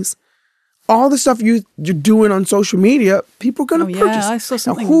companies, all the stuff you're doing on social media, people are going to purchase. I saw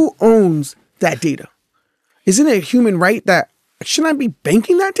something. Now, who owns that data? Isn't it a human right that, shouldn't I be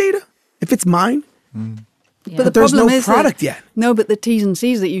banking that data if it's mine? Yeah. But the there's problem no is product yet. No, but the T's and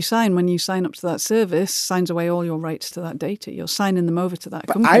C's that you sign when you sign up to that service signs away all your rights to that data. You're signing them over to that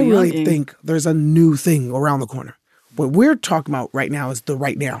But company. I really aren't you? think there's a new thing around the corner. What we're talking about right now is the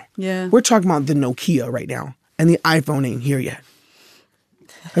right now. Yeah. We're talking about the Nokia right now, and the iPhone ain't here yet.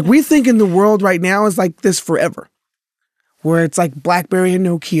 Like we thinking the world right now is like this forever, where it's like BlackBerry and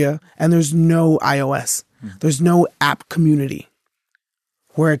Nokia, and there's no iOS. There's no app community,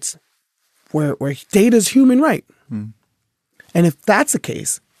 where data's human right. And if that's the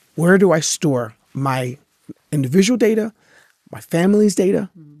case, where do I store my individual data, my family's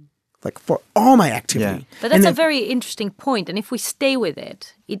data, like for all my activity? But that's a very interesting point. And if we stay with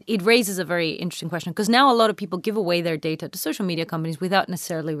it, it raises a very interesting question, because now a lot of people give away their data to social media companies without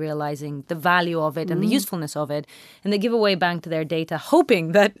necessarily realizing the value of it and the usefulness of it. And they give away back to their data,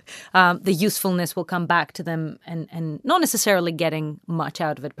 hoping that the usefulness will come back to them and not necessarily getting much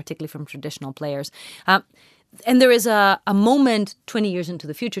out of it, particularly from traditional players. And there is a moment 20 years into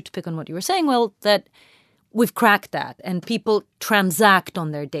the future, to pick on what you were saying, Will, that we've cracked that and people transact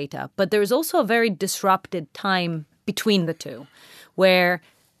on their data. But there is also a very disrupted time between the two where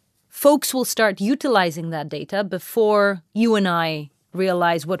folks will start utilizing that data before you and I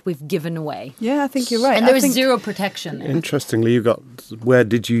realize what we've given away. Yeah, I think you're right. And I there is think- zero protection there. Interestingly, you got where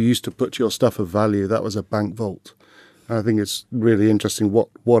did you used to put your stuff of value? That was a bank vault. And I think it's really interesting.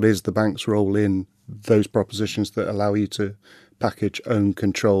 What is the bank's role in those propositions that allow you to package, own,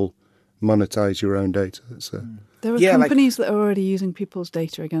 control, monetize your own data? There are companies that are already using people's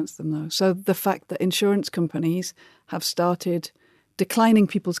data against them, though. So the fact that insurance companies have started declining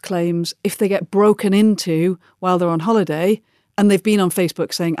people's claims if they get broken into while they're on holiday, and they've been on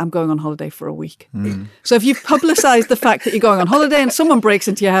Facebook saying, I'm going on holiday for a week. So if you've publicised the fact that you're going on holiday and someone breaks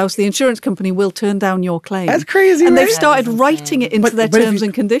into your house, the insurance company will turn down your claim. That's crazy, And right? they've started writing it into their but if terms you-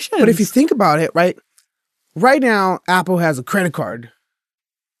 and conditions. But if you think about it, right now, Apple has a credit card,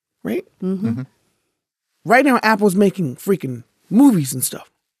 right? Mm-hmm. Right now, Apple's making freaking movies and stuff.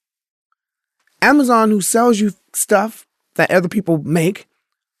 Amazon, who sells you stuff that other people make,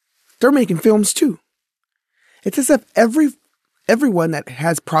 they're making films too. It's as if everyone that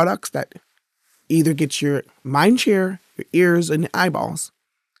has products that either gets your mind share, your ears, and eyeballs,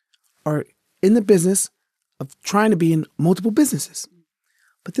 are in the business of trying to be in multiple businesses.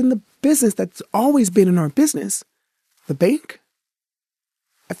 But then the business that's always been in our business, the bank,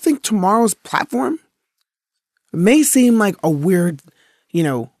 I think tomorrow's platform may seem like a weird,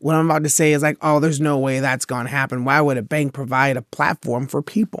 what I'm about to say is like, oh, there's no way that's going to happen. Why would a bank provide a platform for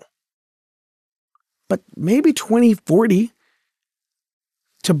people? But maybe 2040,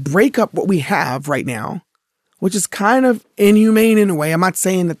 to break up what we have right now, which is kind of inhumane in a way. I'm not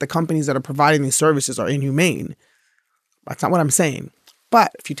saying that the companies that are providing these services are inhumane. That's not what I'm saying.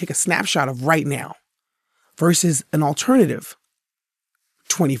 But if you take a snapshot of right now versus an alternative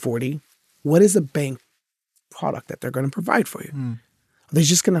 2040, what is a bank product that they're going to provide for you? Are they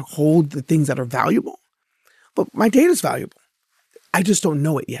just going to hold the things that are valuable? But my data is valuable. I just don't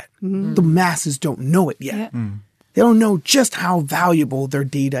know it yet. Mm-hmm. The masses don't know it yet. Yeah. They don't know just how valuable their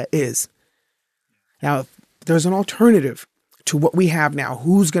data is. Now, if there's an alternative to what we have now,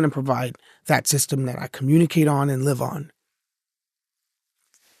 who's going to provide that system that I communicate on and live on?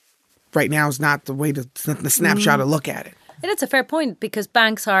 Right now is not the way the snapshot to look at it. And it's a fair point because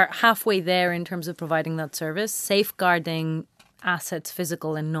banks are halfway there in terms of providing that service. Safeguarding assets,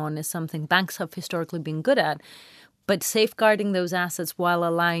 physical and non, is something banks have historically been good at. But safeguarding those assets while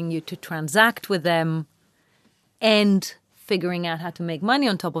allowing you to transact with them and figuring out how to make money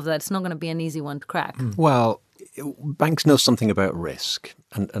on top of that, it's not going to be an easy one to crack. Well, banks know something about risk.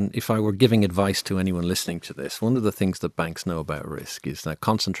 And if I were giving advice to anyone listening to this, one of the things that banks know about risk is that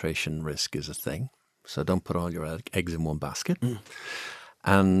concentration risk is a thing. So don't put all your eggs in one basket.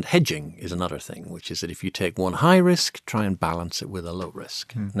 And hedging is another thing, which is that if you take one high risk, try and balance it with a low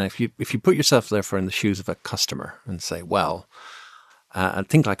risk. Now, if you put yourself therefore in the shoes of a customer and say, well,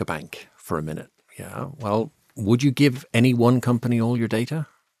 think like a bank for a minute. Yeah, well, would you give any one company all your data?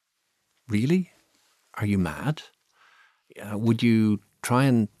 Really? Are you mad? Would you try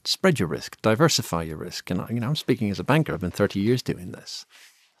and spread your risk, diversify your risk? And I'm speaking as a banker. I've been 30 years doing this.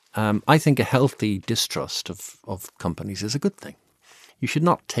 I think a healthy distrust of companies is a good thing. You should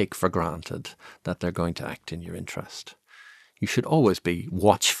not take for granted that they're going to act in your interest. You should always be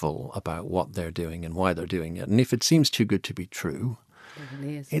watchful about what they're doing and why they're doing it. And if it seems too good to be true,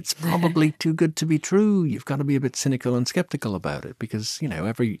 it's probably too good to be true. You've got to be a bit cynical and skeptical about it because,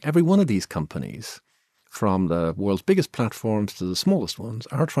 every one of these companies, from the world's biggest platforms to the smallest ones,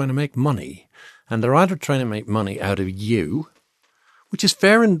 are trying to make money. And they're either trying to make money out of you, which is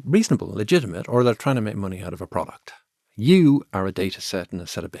fair and reasonable and legitimate, or they're trying to make money out of a product. You are a data set and a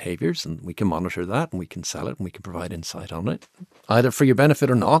set of behaviors, and we can monitor that, and we can sell it, and we can provide insight on it, either for your benefit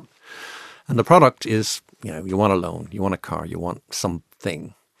or not. And the product is, you want a loan, you want a car, you want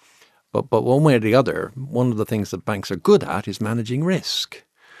something. But one way or the other, one of the things that banks are good at is managing risk.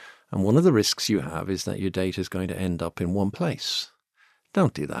 And one of the risks you have is that your data is going to end up in one place.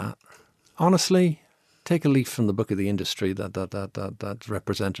 Don't do that. Honestly, take a leaf from the book of the industry that's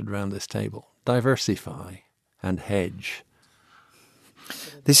represented around this table. Diversify and hedge.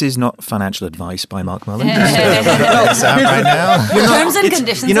 This is not financial advice by Mark Mullen. Just put this out right now. Terms and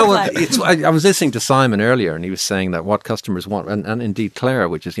conditions You know apply. what? I was listening to Simon earlier, and he was saying that what customers want, and indeed Claire,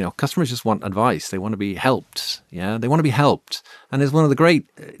 which is, customers just want advice. They want to be helped. Yeah, they want to be helped, and it's one of the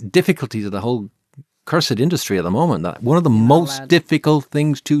great difficulties of the whole cursed industry at the moment. That one of the most difficult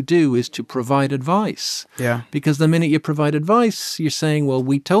things to do is to provide advice. Yeah. Because the minute you provide advice, you're saying, "Well,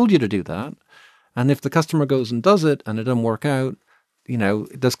 we told you to do that," and if the customer goes and does it and it doesn't work out,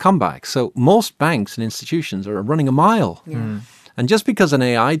 there's comeback. So most banks and institutions are running a mile. And just because an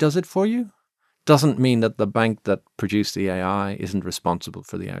AI does it for you doesn't mean that the bank that produced the AI isn't responsible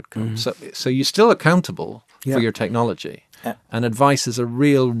for the outcome. So you're still accountable for your technology. And advice is a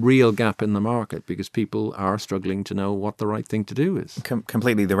real gap in the market because people are struggling to know what the right thing to do is.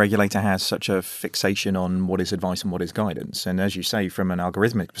 Completely. The regulator has such a fixation on what is advice and what is guidance. And as you say, from an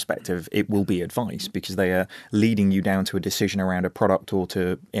algorithmic perspective, it will be advice because they are leading you down to a decision around a product or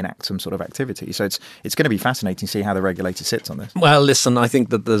to enact some sort of activity. So it's going to be fascinating to see how the regulator sits on this. Well, listen, I think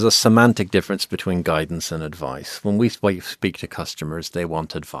that there's a semantic difference between guidance and advice. When we speak to customers, they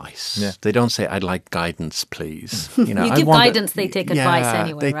want advice. Yeah. They don't say, "I'd like guidance, please." You give guidance, they take advice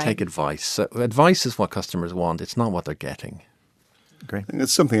anyway, they right? take advice. So advice is what customers want. It's not what they're getting. Great. And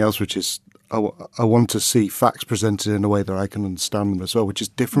it's something else which is I want to see facts presented in a way that I can understand them as well, which is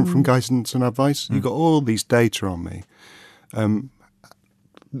different from guidance and advice. You've got all these data on me.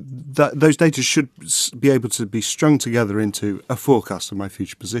 Those data should be able to be strung together into a forecast of my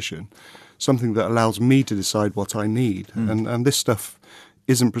future position, something that allows me to decide what I need. And this stuff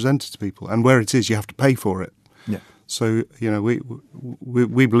isn't presented to people. And where it is, you have to pay for it. Yeah. So,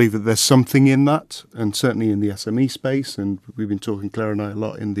 we believe that there's something in that, and certainly in the SME space, and we've been talking, Claire and I, a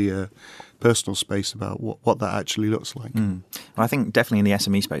lot in the personal space about what that actually looks like. Well, I think definitely in the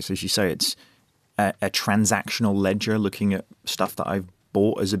SME space, as you say, it's a transactional ledger looking at stuff that I've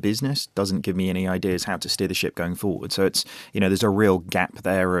bought as a business doesn't give me any ideas how to steer the ship going forward. So it's, there's a real gap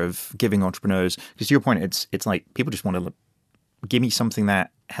there of giving entrepreneurs, because to your point, it's like people just want to give me something that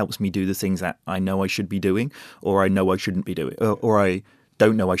helps me do the things that I know I should be doing, or I know I shouldn't be doing, or I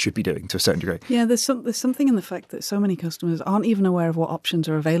don't know I should be doing to a certain degree. Yeah, there's something in the fact that so many customers aren't even aware of what options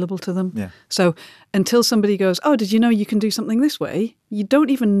are available to them. Yeah. So until somebody goes, "Oh, did you know you can do something this way?" you don't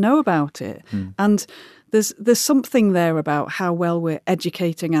even know about it. And there's something there about how well we're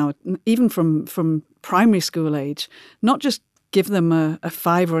educating our, even from primary school age, not just give them a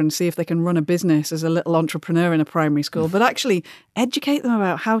fiver and see if they can run a business as a little entrepreneur in a primary school, but actually educate them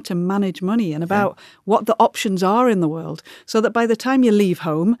about how to manage money and about what the options are in the world, so that by the time you leave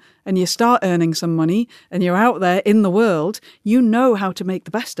home and you start earning some money and you're out there in the world, you know how to make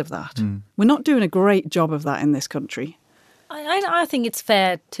the best of that. We're not doing a great job of that in this country. I think it's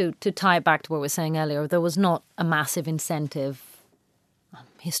fair to tie it back to what we were saying earlier. There was not a massive incentive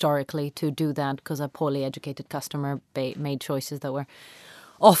historically to do that because a poorly educated customer made choices that were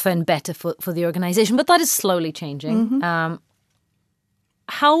often better for the organization. But that is slowly changing.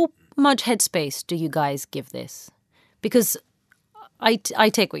 How much headspace do you guys give this? Because I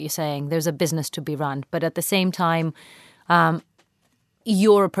take what you're saying. There's a business to be run. But at the same time,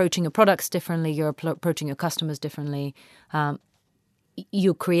 you're approaching your products differently. You're approaching your customers differently.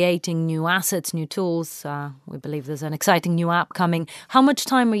 You're creating new assets, new tools. We believe there's an exciting new app coming. How much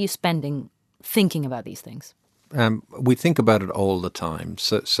time are you spending thinking about these things? We think about it all the time.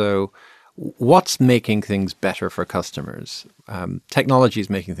 So what's making things better for customers? Technology is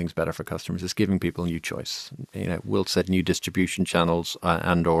making things better for customers. It's giving people new choice. We'll set new distribution channels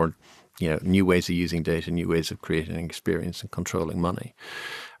or new ways of using data, new ways of creating an experience and controlling money.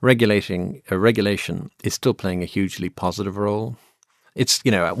 Regulation is still playing a hugely positive role. It's,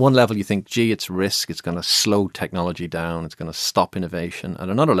 at one level you think, gee, it's risk, it's going to slow technology down, it's going to stop innovation. At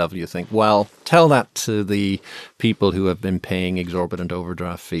another level you think, well, tell that to the people who have been paying exorbitant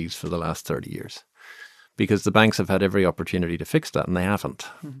overdraft fees for the last 30 years. Because the banks have had every opportunity to fix that and they haven't.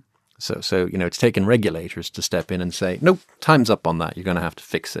 So it's taken regulators to step in and say, nope, time's up on that. You're going to have to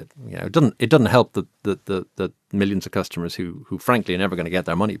fix it. It doesn't help the millions of customers who frankly are never going to get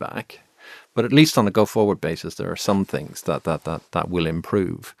their money back. But at least on a go-forward basis, there are some things that will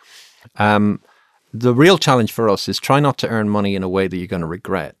improve. The real challenge for us is try not to earn money in a way that you're going to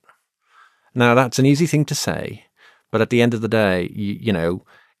regret. Now, that's an easy thing to say, but at the end of the day,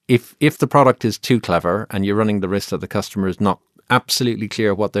 if the product is too clever and you're running the risk that the customer is not absolutely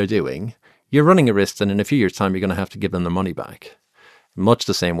clear what they're doing, you're running a risk that in a few years' time, you're going to have to give them their money back. Much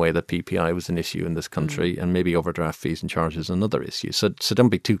the same way that PPI was an issue in this country, and maybe overdraft fees and charges another issue. So don't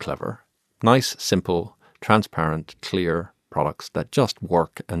be too clever. Nice, simple, transparent, clear products that just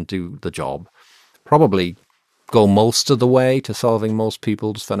work and do the job. Probably go most of the way to solving most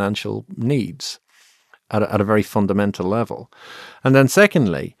people's financial needs at a very fundamental level. And then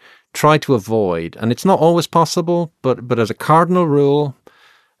secondly, try to avoid, and it's not always possible, but as a cardinal rule,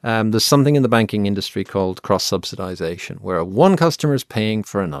 there's something in the banking industry called cross-subsidization, where one customer is paying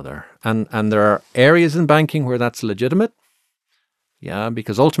for another. And there are areas in banking where that's legitimate. Yeah,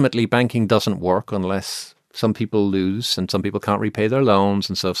 because ultimately banking doesn't work unless some people lose and some people can't repay their loans.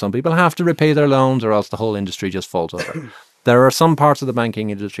 And so some people have to repay their loans or else the whole industry just falls over. There are some parts of the banking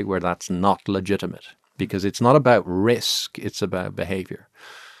industry where that's not legitimate because it's not about risk, it's about behavior.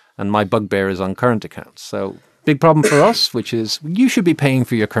 And my bugbear is on current accounts. So big problem for us, which is you should be paying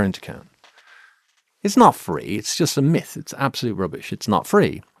for your current account. It's not free. It's just a myth. It's absolute rubbish. It's not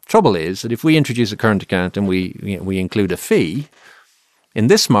free. Trouble is that if we introduce a current account and we include a fee, in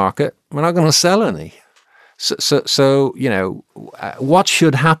this market, we're not going to sell any. So what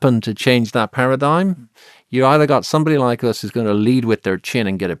should happen to change that paradigm? You either got somebody like us who's going to lead with their chin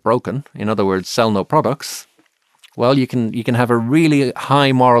and get it broken. In other words, sell no products. Well, you can have a really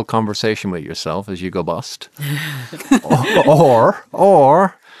high moral conversation with yourself as you go bust,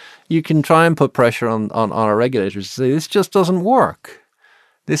 or you can try and put pressure on our regulators to say this just doesn't work.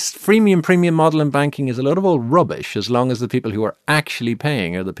 This freemium model in banking is a lot of old rubbish as long as the people who are actually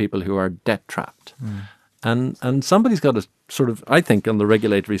paying are the people who are debt trapped. And somebody's got to sort of, I think, on the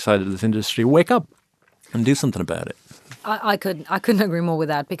regulatory side of this industry, wake up and do something about it. I couldn't agree more with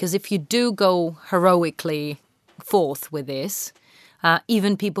that, because if you do go heroically forth with this,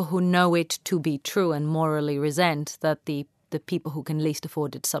 even people who know it to be true and morally resent that the people who can least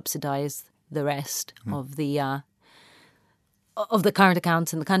afford it subsidize the rest of the current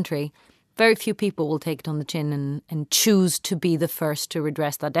accounts in the country, very few people will take it on the chin and choose to be the first to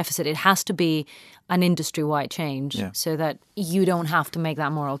redress that deficit. It has to be an industry-wide change so that you don't have to make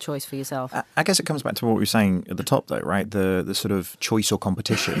that moral choice for yourself. I guess it comes back to what we were saying at the top, though, right? The sort of choice or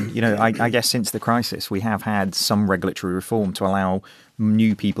competition. I guess since the crisis, we have had some regulatory reform to allow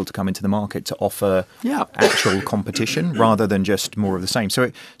new people to come into the market to offer actual competition rather than just more of the same.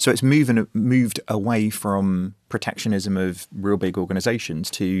 So it's moved away from protectionism of real big organisations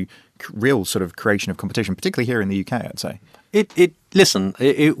to real sort of creation of competition, particularly here in the UK, I'd say. It'd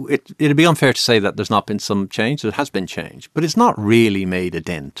be unfair to say that there's not been some change. There has been change, but it's not really made a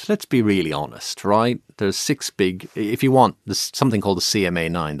dent. Let's be really honest, right? There's 6 big, if you want, there's something called the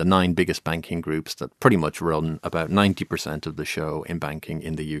CMA9, the 9 biggest banking groups that pretty much run about 90% of the show in banking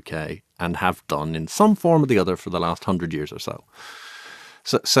in the UK and have done in some form or the other for the last 100 years or so.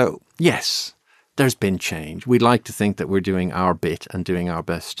 So yes, there's been change. We'd like to think that we're doing our bit and doing our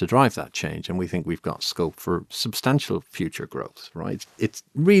best to drive that change. And we think we've got scope for substantial future growth, right? It's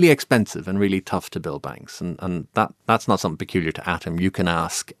really expensive and really tough to build banks. And that's not something peculiar to Atom. You can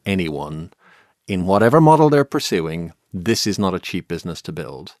ask anyone in whatever model they're pursuing, this is not a cheap business to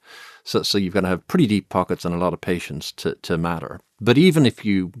build. So you've got to have pretty deep pockets and a lot of patience to matter. But even if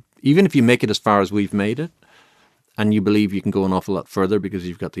you make it as far as we've made it, and you believe you can go an awful lot further because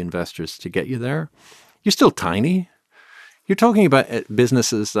you've got the investors to get you there, you're still tiny. You're talking about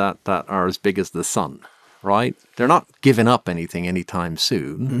businesses that are as big as the sun, right? They're not giving up anything anytime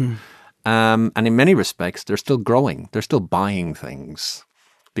soon. And in many respects, they're still growing. They're still buying things.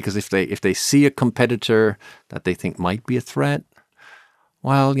 Because if they see a competitor that they think might be a threat,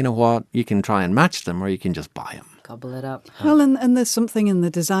 well, you know what? You can try and match them or you can just buy them. Gobble it up. Well, and there's something in the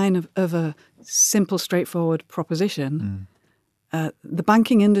design of a simple, straightforward proposition. The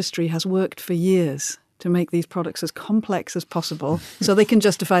banking industry has worked for years to make these products as complex as possible so they can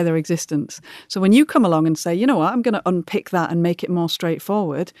justify their existence. So when you come along and say, you know what, I'm going to unpick that and make it more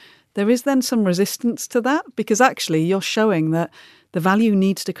straightforward, there is then some resistance to that because actually you're showing that the value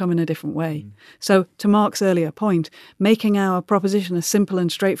needs to come in a different way. So to Mark's earlier point, making our proposition as simple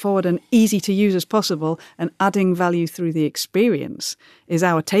and straightforward and easy to use as possible and adding value through the experience is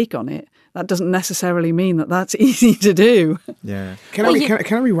our take on it. That doesn't necessarily mean that that's easy to do. Yeah. Can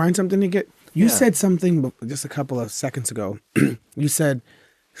I rewind something to get? You said something just a couple of seconds ago. You said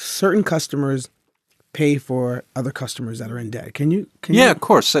certain customers pay for other customers that are in debt. Can you? Yeah, of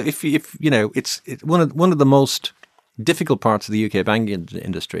course. So if you know, it's one of the most difficult parts of the UK banking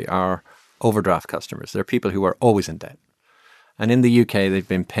industry are overdraft customers. They're people who are always in debt. And in the UK, they've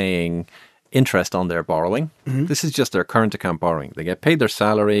been paying interest on their borrowing. This is just their current account borrowing. They get paid their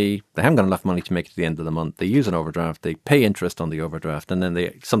salary. They haven't got enough money to make it to the end of the month. They use an overdraft. They pay interest on the overdraft. And then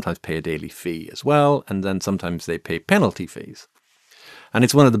they sometimes pay a daily fee as well. And then sometimes they pay penalty fees. And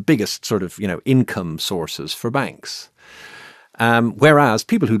it's one of the biggest sort of, income sources for banks. Whereas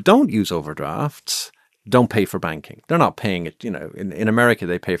people who don't use overdrafts don't pay for banking. They're not paying it, in America,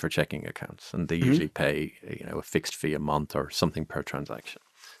 they pay for checking accounts and they usually pay, a fixed fee a month or something per transaction.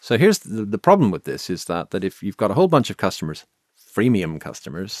 So here's the problem with this is that if you've got a whole bunch of customers, freemium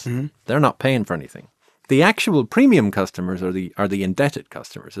customers, they're not paying for anything. The actual premium customers are the indebted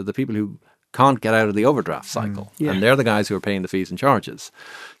customers, are the people who can't get out of the overdraft cycle. And they're the guys who are paying the fees and charges.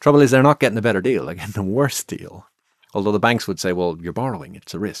 Trouble is they're not getting a better deal, they're getting a worse deal. Although the banks would say, well, you're borrowing,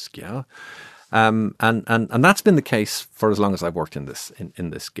 it's a risk, yeah? And that's been the case for as long as I've worked in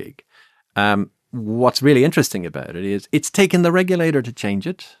this gig. What's really interesting about it is it's taken the regulator to change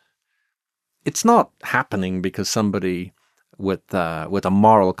it. It's not happening because somebody with a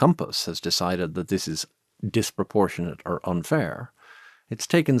moral compass has decided that this is disproportionate or unfair. It's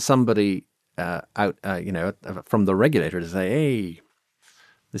taken somebody out, from the regulator to say, hey,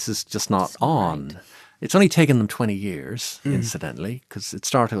 this is just not on. Right. It's only taken them 20 years, incidentally, because it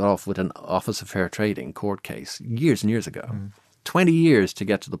started off with an Office of Fair Trading court case years and years ago. 20 years to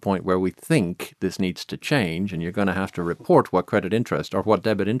get to the point where we think this needs to change and you're going to have to report what credit interest or what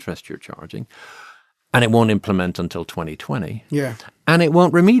debit interest you're charging. And it won't implement until 2020. Yeah. And it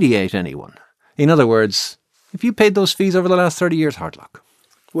won't remediate anyone. In other words, if you paid those fees over the last 30 years, hard luck.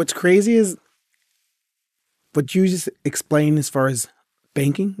 What's crazy is what you just explained as far as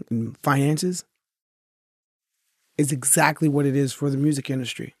banking and finances is exactly what it is for the music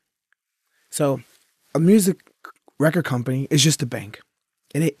industry. So a music record company is just a bank.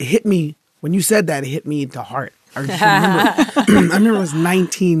 And it hit me, when you said that, it hit me to heart. I just remember, I remember it was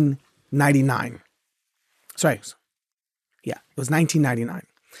 1999. Sorry. Yeah, it was 1999.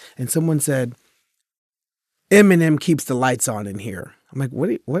 And someone said, Eminem keeps the lights on in here. I'm like, what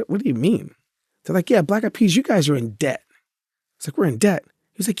do you mean? They're like, yeah, Black Eyed Peas, you guys are in debt. It's like, we're in debt.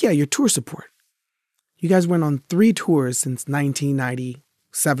 He was like, yeah, your tour support. You guys went on 3 tours since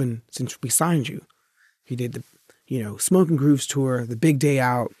 1997, since we signed you. You did the, Smoking Grooves tour, the Big Day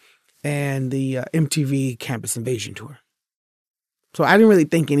Out, and the MTV Campus Invasion tour. So I didn't really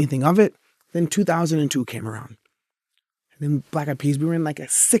think anything of it. Then 2002 came around. And then Black Eyed Peas, we were in like a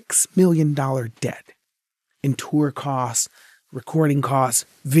 $6 million debt in tour costs, recording costs,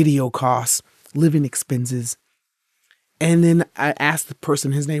 video costs, living expenses. And then I asked the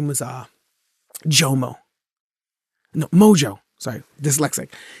person, his name was Mojo. Sorry, dyslexic.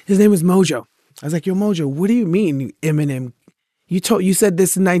 His name was Mojo. I was like, yo, Mojo, what do you mean, Eminem? You said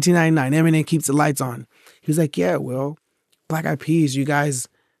this in 1999, Eminem keeps the lights on. He was like, yeah, well, Black Eyed Peas, you guys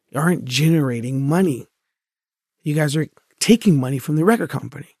aren't generating money. You guys are taking money from the record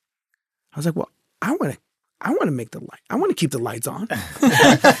company. I was like, well, I want to make the light. I want to keep the lights on.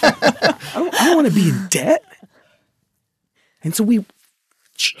 I don't want to be in debt. And so we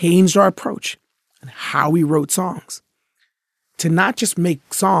changed our approach and how we wrote songs to not just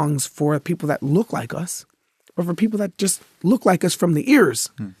make songs for people that look like us, but for people that just look like us from the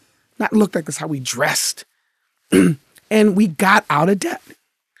ears, not look like us how we dressed. And we got out of debt.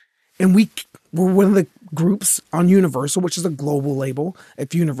 And we were one of the groups on Universal, which is a global label.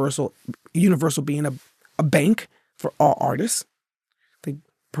 If Universal being a bank for all artists. They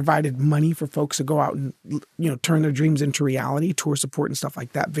provided money for folks to go out and, turn their dreams into reality, tour support and stuff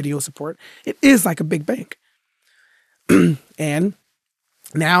like that, video support. It is like a big bank. And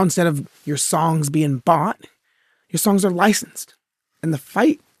now instead of your songs being bought, your songs are licensed. And the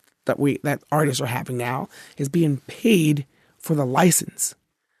fight that artists are having now is being paid for the license.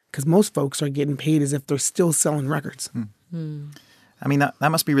 Because most folks are getting paid as if they're still selling records. I mean, that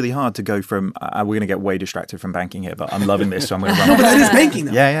must be really hard to go from, we're going to get way distracted from banking here, but I'm loving this, so I'm going to run. No, but that is banking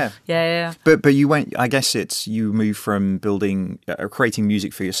though. Yeah. But you went, I guess you moved from building, creating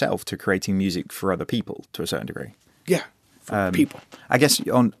music for yourself to creating music for other people to a certain degree. Yeah, for people. I guess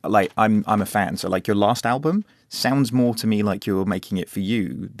I'm a fan, so like your last album sounds more to me like you're making it for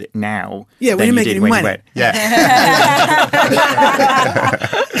you now. Yeah, when you're making money.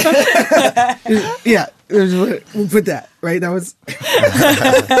 Yeah, we'll put that, right? That was...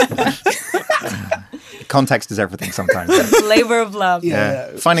 Context is everything sometimes. Labor of love.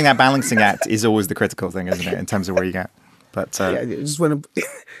 Yeah. Finding that balancing act is always the critical thing, isn't it, in terms of where you get. But I just want to...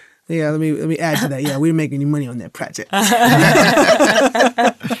 Yeah, let me add to that. Yeah, we're making any money on that project.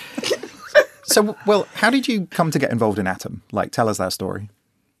 So, well, how did you come to get involved in Atom? Like, tell us that story.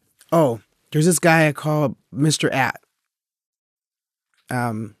 Oh, there's this guy I call Mr. At.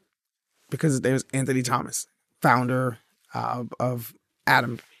 Because there's Anthony Thomas, founder of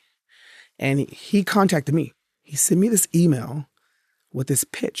Atom. And he contacted me. He sent me this email with this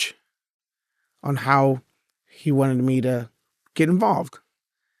pitch on how he wanted me to get involved.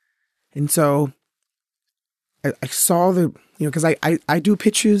 And so I saw because I do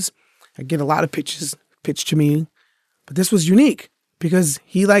pitches. I get a lot of pitches pitched to me. But this was unique because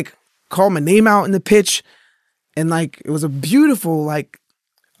he called my name out in the pitch. And it was a beautiful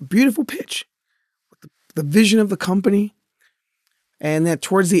pitch. The vision of the company. And then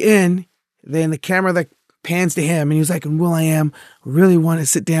towards the end, then the camera pans to him and he was like, and will.i.am, really want to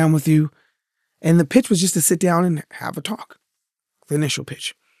sit down with you. And the pitch was just to sit down and have a talk. The initial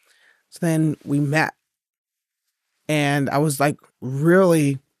pitch. So then we met. And I was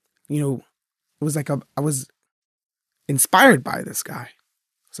really, it was I was inspired by this guy.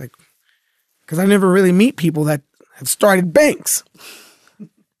 It's because I never really meet people that have started banks. You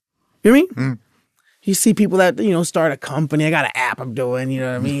know what I mean? You see people that, start a company. I got an app I'm doing, you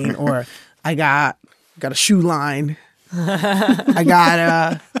know what I mean? Or I got a shoe line. I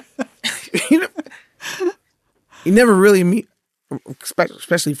got you never really meet,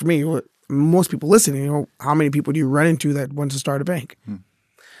 especially for me, most people listening, how many people do you run into that want to start a bank?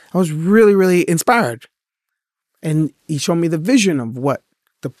 I was really, really inspired. And he showed me the vision of what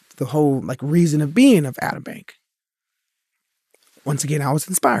the whole like reason of being of Atom Bank. Once again, I was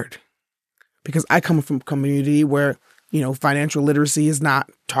inspired because I come from a community where, financial literacy is not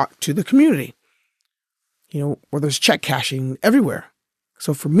taught to the community, where there's check cashing everywhere.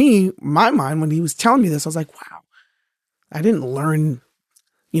 So for me, my mind, when he was telling me this, I was like, wow, I didn't learn,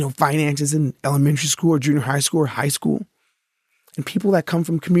 finances in elementary school or junior high school or high school. And people that come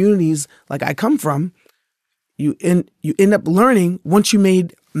from communities like I come from, you end up learning once you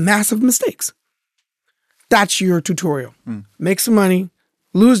made massive mistakes. That's your tutorial. Make some money,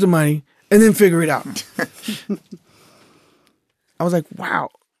 lose the money, and then figure it out. I was like, wow.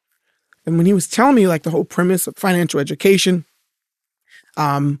 And when he was telling me like the whole premise of financial education,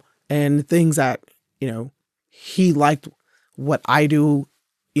 and things that, he liked what I do,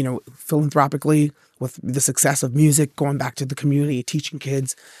 philanthropically with the success of music, going back to the community, teaching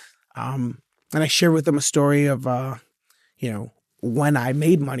kids. And I shared with him a story of, when I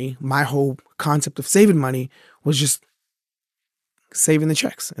made money, my whole concept of saving money was just saving the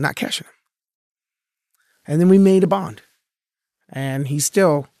checks and not cashing them. And then we made a bond. And he's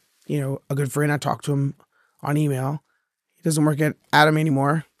still, a good friend. I talked to him on email. He doesn't work at Atom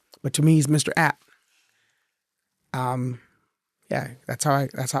anymore, but to me, he's Mr. App. That's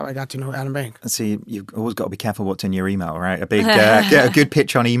how I got to know Atom Bank. See, you've always got to be careful what's in your email, right? Get a good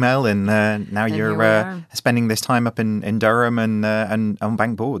pitch on email, and now you're spending this time up in Durham and on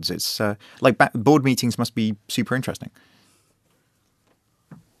bank boards. It's board meetings must be super interesting.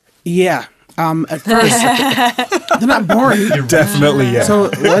 Yeah. At first, they're not boring. Definitely, yeah. So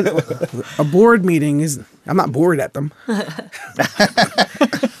a board meeting is, I'm not bored at them.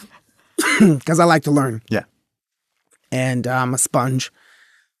 Because I like to learn. Yeah. And I'm a sponge.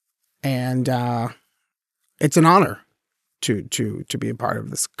 And it's an honor to be a part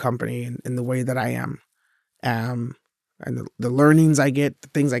of this company in the way that I am. And the learnings I get, the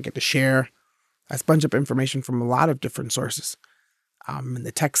things I get to share. I sponge up information from a lot of different sources. In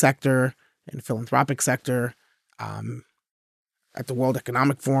the tech sector, in the philanthropic sector, at the World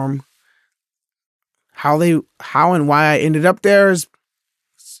Economic Forum. How and why I ended up there is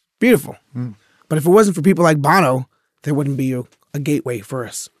beautiful. But if it wasn't for people like Bono, there wouldn't be a gateway for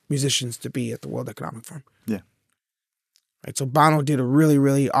us musicians to be at the World Economic Forum. Yeah. Right. So Bono did a really,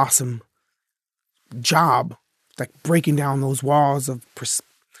 really awesome job, like breaking down those walls of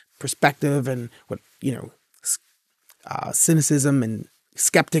perspective and what, cynicism and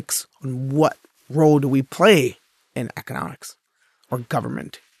skeptics on what role do we play in economics or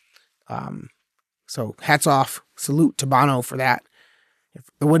government. So hats off, salute to Bono for that. If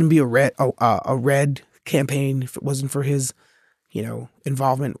there wouldn't be a red campaign if it wasn't for his,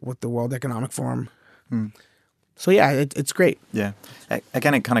 involvement with the World Economic Forum. So yeah, it's great. Yeah.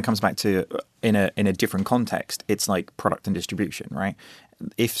 Again, it kind of comes back to in a different context. It's like product and distribution, right?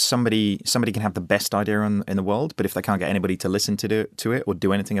 If somebody can have the best idea in the world, but if they can't get anybody to listen to it or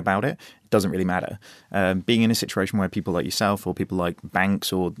do anything about it, it doesn't really matter. Being in a situation where people like yourself or people like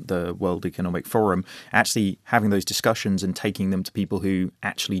banks or the World Economic Forum actually having those discussions and taking them to people who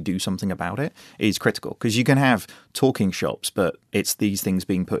actually do something about it is critical, because you can have talking shops, but it's these things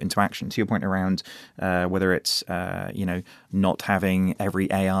being put into action. To your point around whether it's not having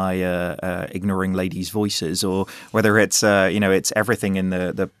every AI ignoring ladies' voices, or whether it's it's everything in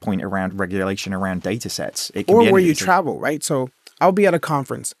the point around regulation around data sets. It can or be where you anything. travel, right? So I'll be at a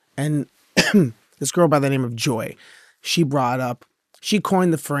conference, and this girl by the name of Joy, she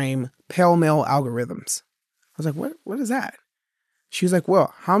coined the frame pale male algorithms. I was like, what is that? She was like,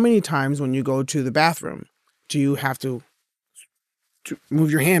 well, how many times when you go to the bathroom do you have to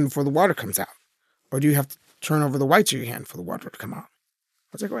move your hand before the water comes out? Or do you have to turn over the whites of your hand for the water to come out?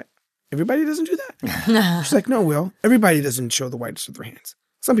 I was like, what? Everybody doesn't do that? She's like, no, Will. Everybody doesn't show the whites of their hands.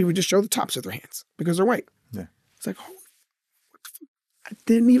 Some people just show the tops of their hands because they're white. Yeah. It's like, holy, what the fuck? I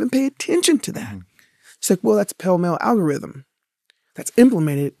didn't even pay attention to that. She's like, well, that's a pale male algorithm that's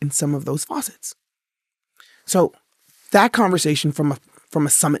implemented in some of those faucets. So that conversation from a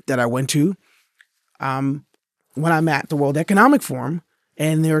summit that I went to, when I'm at the World Economic Forum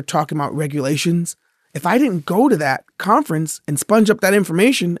and they're talking about regulations, if I didn't go to that conference and sponge up that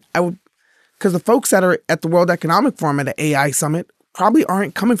information, I would, because the folks that are at the World Economic Forum at the AI Summit probably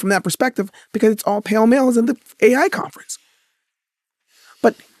aren't coming from that perspective because it's all pale males in the AI conference.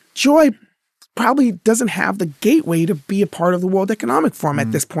 But Joy probably doesn't have the gateway to be a part of the World Economic Forum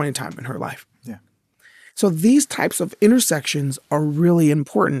at this point in time in her life. Yeah. So these types of intersections are really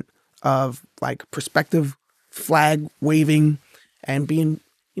important of like perspective, flag waving, and being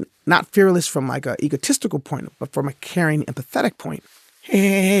not fearless from like a egotistical point, but from a caring, empathetic point.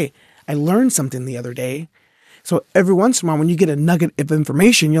 Hey, I learned something the other day. So every once in a while, when you get a nugget of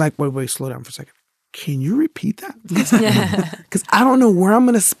information, you're like, wait, slow down for a second. Can you repeat that? Because I don't know where I'm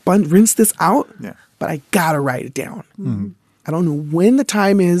going to rinse this out, but I got to write it down. Mm-hmm. I don't know when the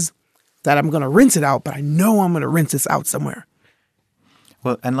time is that I'm going to rinse it out, but I know I'm going to rinse this out somewhere.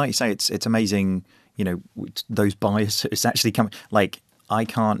 Well, and like you say, it's amazing, those biases actually come, like, I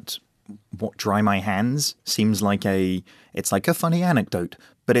can't dry my hands seems like it's like a funny anecdote,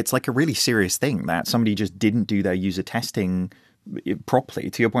 but it's like a really serious thing that somebody just didn't do their user testing properly.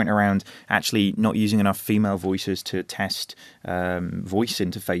 To your point around actually not using enough female voices to test voice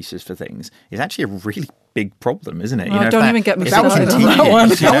interfaces for things is actually a really big problem, isn't it? Oh, don't even get me started on that one.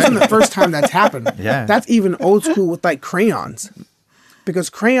 That wasn't the first time that's happened. Yeah. That's even old school with like crayons. Because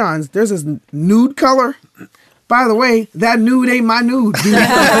crayons, there's this nude color. By the way, that nude ain't my nude, dude.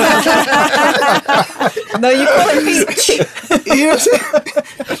 No, you call it peach. You know what I'm saying?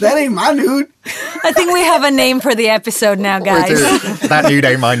 That ain't my nude. I think we have a name for the episode now, guys. That nude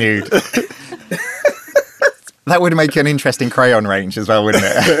ain't my nude. That would make an interesting crayon range as well, wouldn't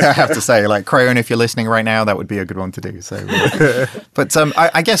it? I have to say, like, crayon, if you're listening right now, that would be a good one to do. So, but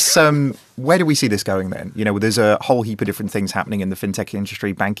I guess where do we see this going then? There's a whole heap of different things happening in the fintech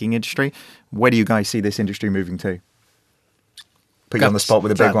industry, banking industry. Where do you guys see this industry moving to? Put you on the spot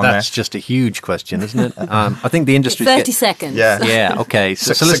with a big one there. That's just a huge question, isn't it? I think the industry... 30 seconds. Yeah, okay.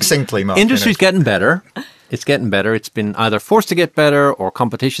 So succinctly, Mark. Industry's getting better. It's getting better. It's been either forced to get better, or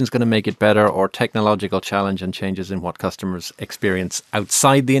competition's going to make it better, or technological challenge and changes in what customers experience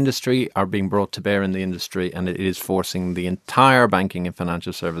outside the industry are being brought to bear in the industry, and it is forcing the entire banking and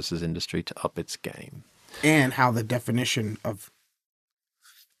financial services industry to up its game. And how the definition of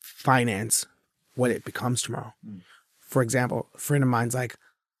finance, what it becomes tomorrow. For example, a friend of mine's like,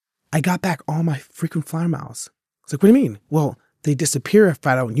 I got back all my frequent flyer miles. It's like, what do you mean? Well, they disappear if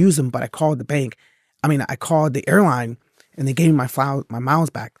I don't use them, but I called the bank. I called the airline and they gave me my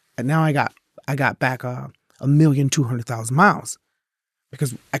miles back. And now I got back 1,200,000 miles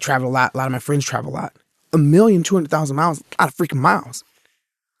because I travel a lot. A lot of my friends travel a lot. 1,200,000 miles, a lot of freaking miles.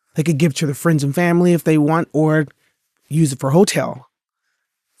 They could give to their friends and family if they want, or use it for hotel.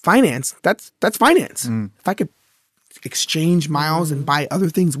 Finance, that's finance. If I could exchange miles and buy other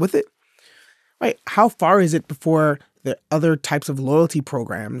things with it, right? How far is it before there are other types of loyalty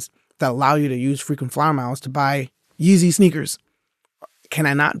programs that allow you to use frequent flyer miles to buy Yeezy sneakers? Can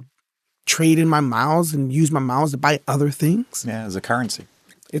I not trade in my miles and use my miles to buy other things? Yeah, as a currency.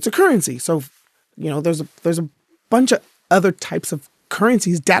 It's a currency. So, there's a bunch of other types of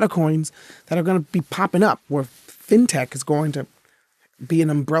currencies, data coins, that are going to be popping up where fintech is going to be an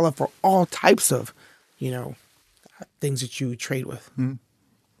umbrella for all types of, things that you trade with.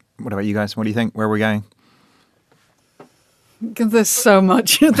 What about you guys? What do you think? Where are we going? There's so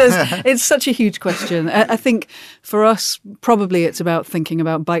much. It's such a huge question. I think for us, probably it's about thinking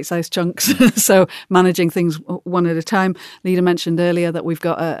about bite-sized chunks. So managing things one at a time. Lida mentioned earlier that we've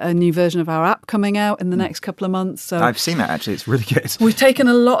got a new version of our app coming out in the next couple of months. So I've seen that, actually. It's really good. We've taken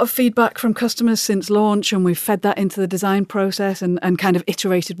a lot of feedback from customers since launch, and we've fed that into the design process and kind of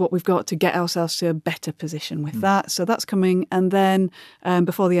iterated what we've got to get ourselves to a better position with that. So that's coming. And then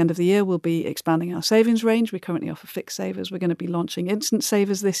before the end of the year, we'll be expanding our savings range. We currently offer fixed savers. We're going to be launching instant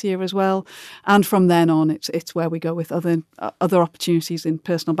savers this year as well, and from then on it's where we go with other opportunities in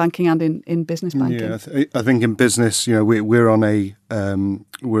personal banking and in business banking. Yeah, I think in business, we're on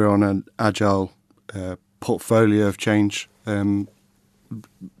an agile portfolio of change, doing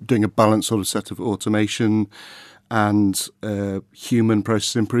a balanced sort of set of automation and human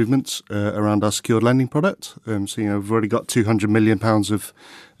process improvements around our secured lending product. So we've already got £200 million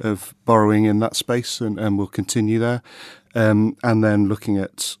of borrowing in that space, and we'll continue there. And then looking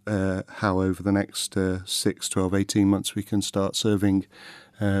at how over the next 6, 12, 18 months we can start serving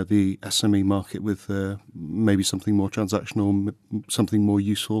the SME market with maybe something more transactional, something more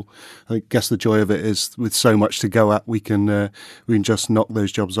useful. I guess the joy of it is with so much to go at, we can just knock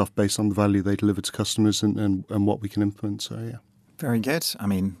those jobs off based on the value they deliver to customers and what we can implement. So, yeah. Very good.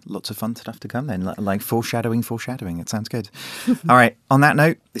 Lots of fun stuff to come then, like foreshadowing. It sounds good. All right. On that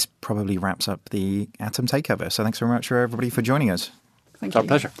note, this probably wraps up the Atom Takeover. So thanks very much for everybody for joining us. Thank you. Our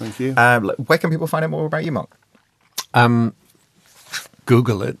pleasure. Thank you. Where can people find out more about you, Mark?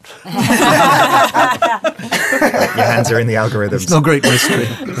 Google it. Your hands are in the algorithms. It's no great mystery.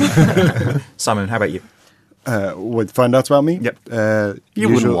 Simon, how about you? would find out about me. Yep. You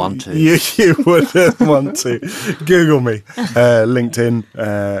wouldn't want to. You wouldn't want to. Google me, LinkedIn,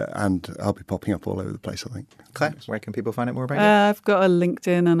 and I'll be popping up all over the place, I think. Claire, where can people find out more about you? I've got a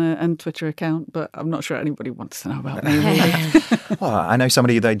LinkedIn and Twitter account, but I'm not sure anybody wants to know about me, really. Well, I know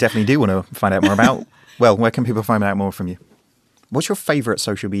somebody they definitely do want to find out more about. Well, where can people find out more from you? What's your favourite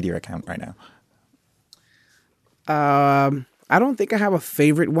social media account right now? I don't think I have a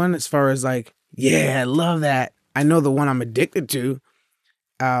favorite one as far as like, yeah, I love that. I know the one I'm addicted to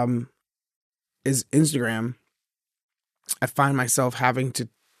is Instagram. I find myself having to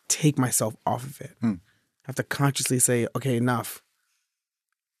take myself off of it. I have to consciously say, okay, enough.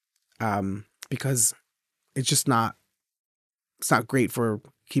 Because it's just not great for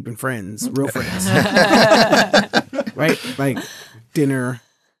keeping friends, real friends. Right? Like dinner,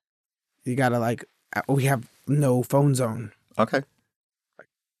 you gotta like, we have no phone zone. Okay.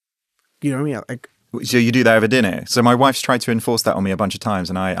 You know what I mean? Like, so you do that over dinner. So my wife's tried to enforce that on me a bunch of times,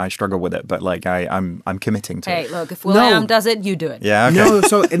 and I struggle with it. But like I'm committing to Hey, it. look, if Will.i.am does it, you do it. Yeah. Okay. no,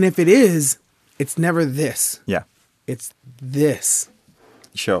 so, and if it is, it's never this. Yeah. It's this.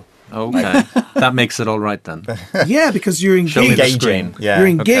 Sure. Okay. That makes it all right then. Yeah, because you're Show me the engaged. screen. Yeah. You're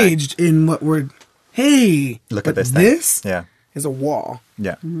engaged in what we're, hey, Look but at this thing. This Yeah. is a wall.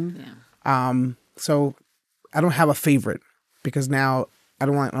 Yeah. So I don't have a favorite because now I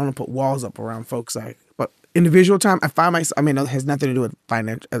don't want to put walls up around folks. Like, but individual time, I find myself. I mean, it has nothing to do with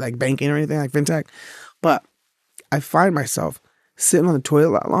finance, like banking or anything like fintech, but I find myself sitting on the toilet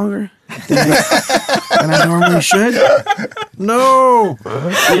a lot longer than I normally should. No,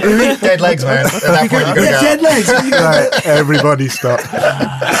 Dead legs, man. At that point, you yeah, dead legs. Right, everybody stop.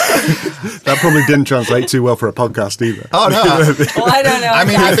 That probably didn't translate too well for a podcast either. Oh no. Well, I don't know. I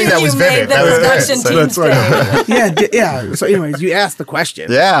mean, I think that was you made vivid. the That was production good. So team that's stay. Yeah. So, anyways, you asked the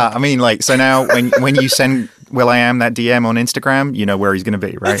question. Yeah, I mean, like, so now when you send Will.i.am that DM on Instagram, you know where he's going to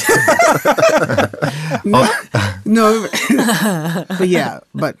be, right? No,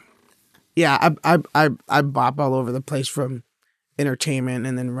 but I bop all over the place from entertainment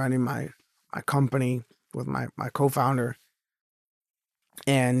and then running my company with my co-founder,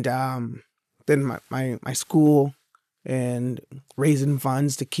 and then my school and raising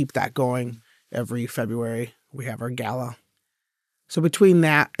funds to keep that going. Every February we have our gala. So between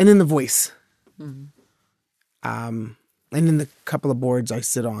that and then The Voice, and then the couple of boards I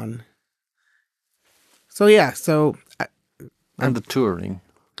sit on. So yeah, And the touring.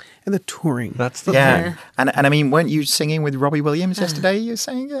 and the touring. That's the Yeah. thing. And I mean, weren't you singing with Robbie Williams yesterday? You're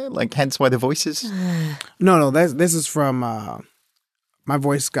saying, like, hence why the voices. No, this is from my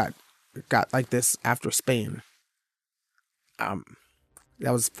voice got like this after Spain.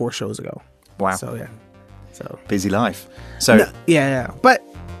 That was 4 shows ago. Wow. So yeah. So Busy life. So yeah. But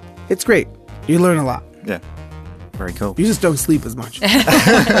it's great. You learn a lot. yeah, very cool. You just don't sleep as much.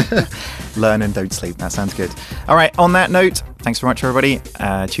 Learn and don't sleep. That sounds good. All right. On that note, thanks very much, everybody.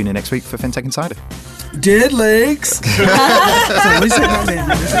 Tune in next week for FinTech Insider. Dead legs. So we said that,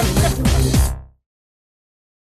 man.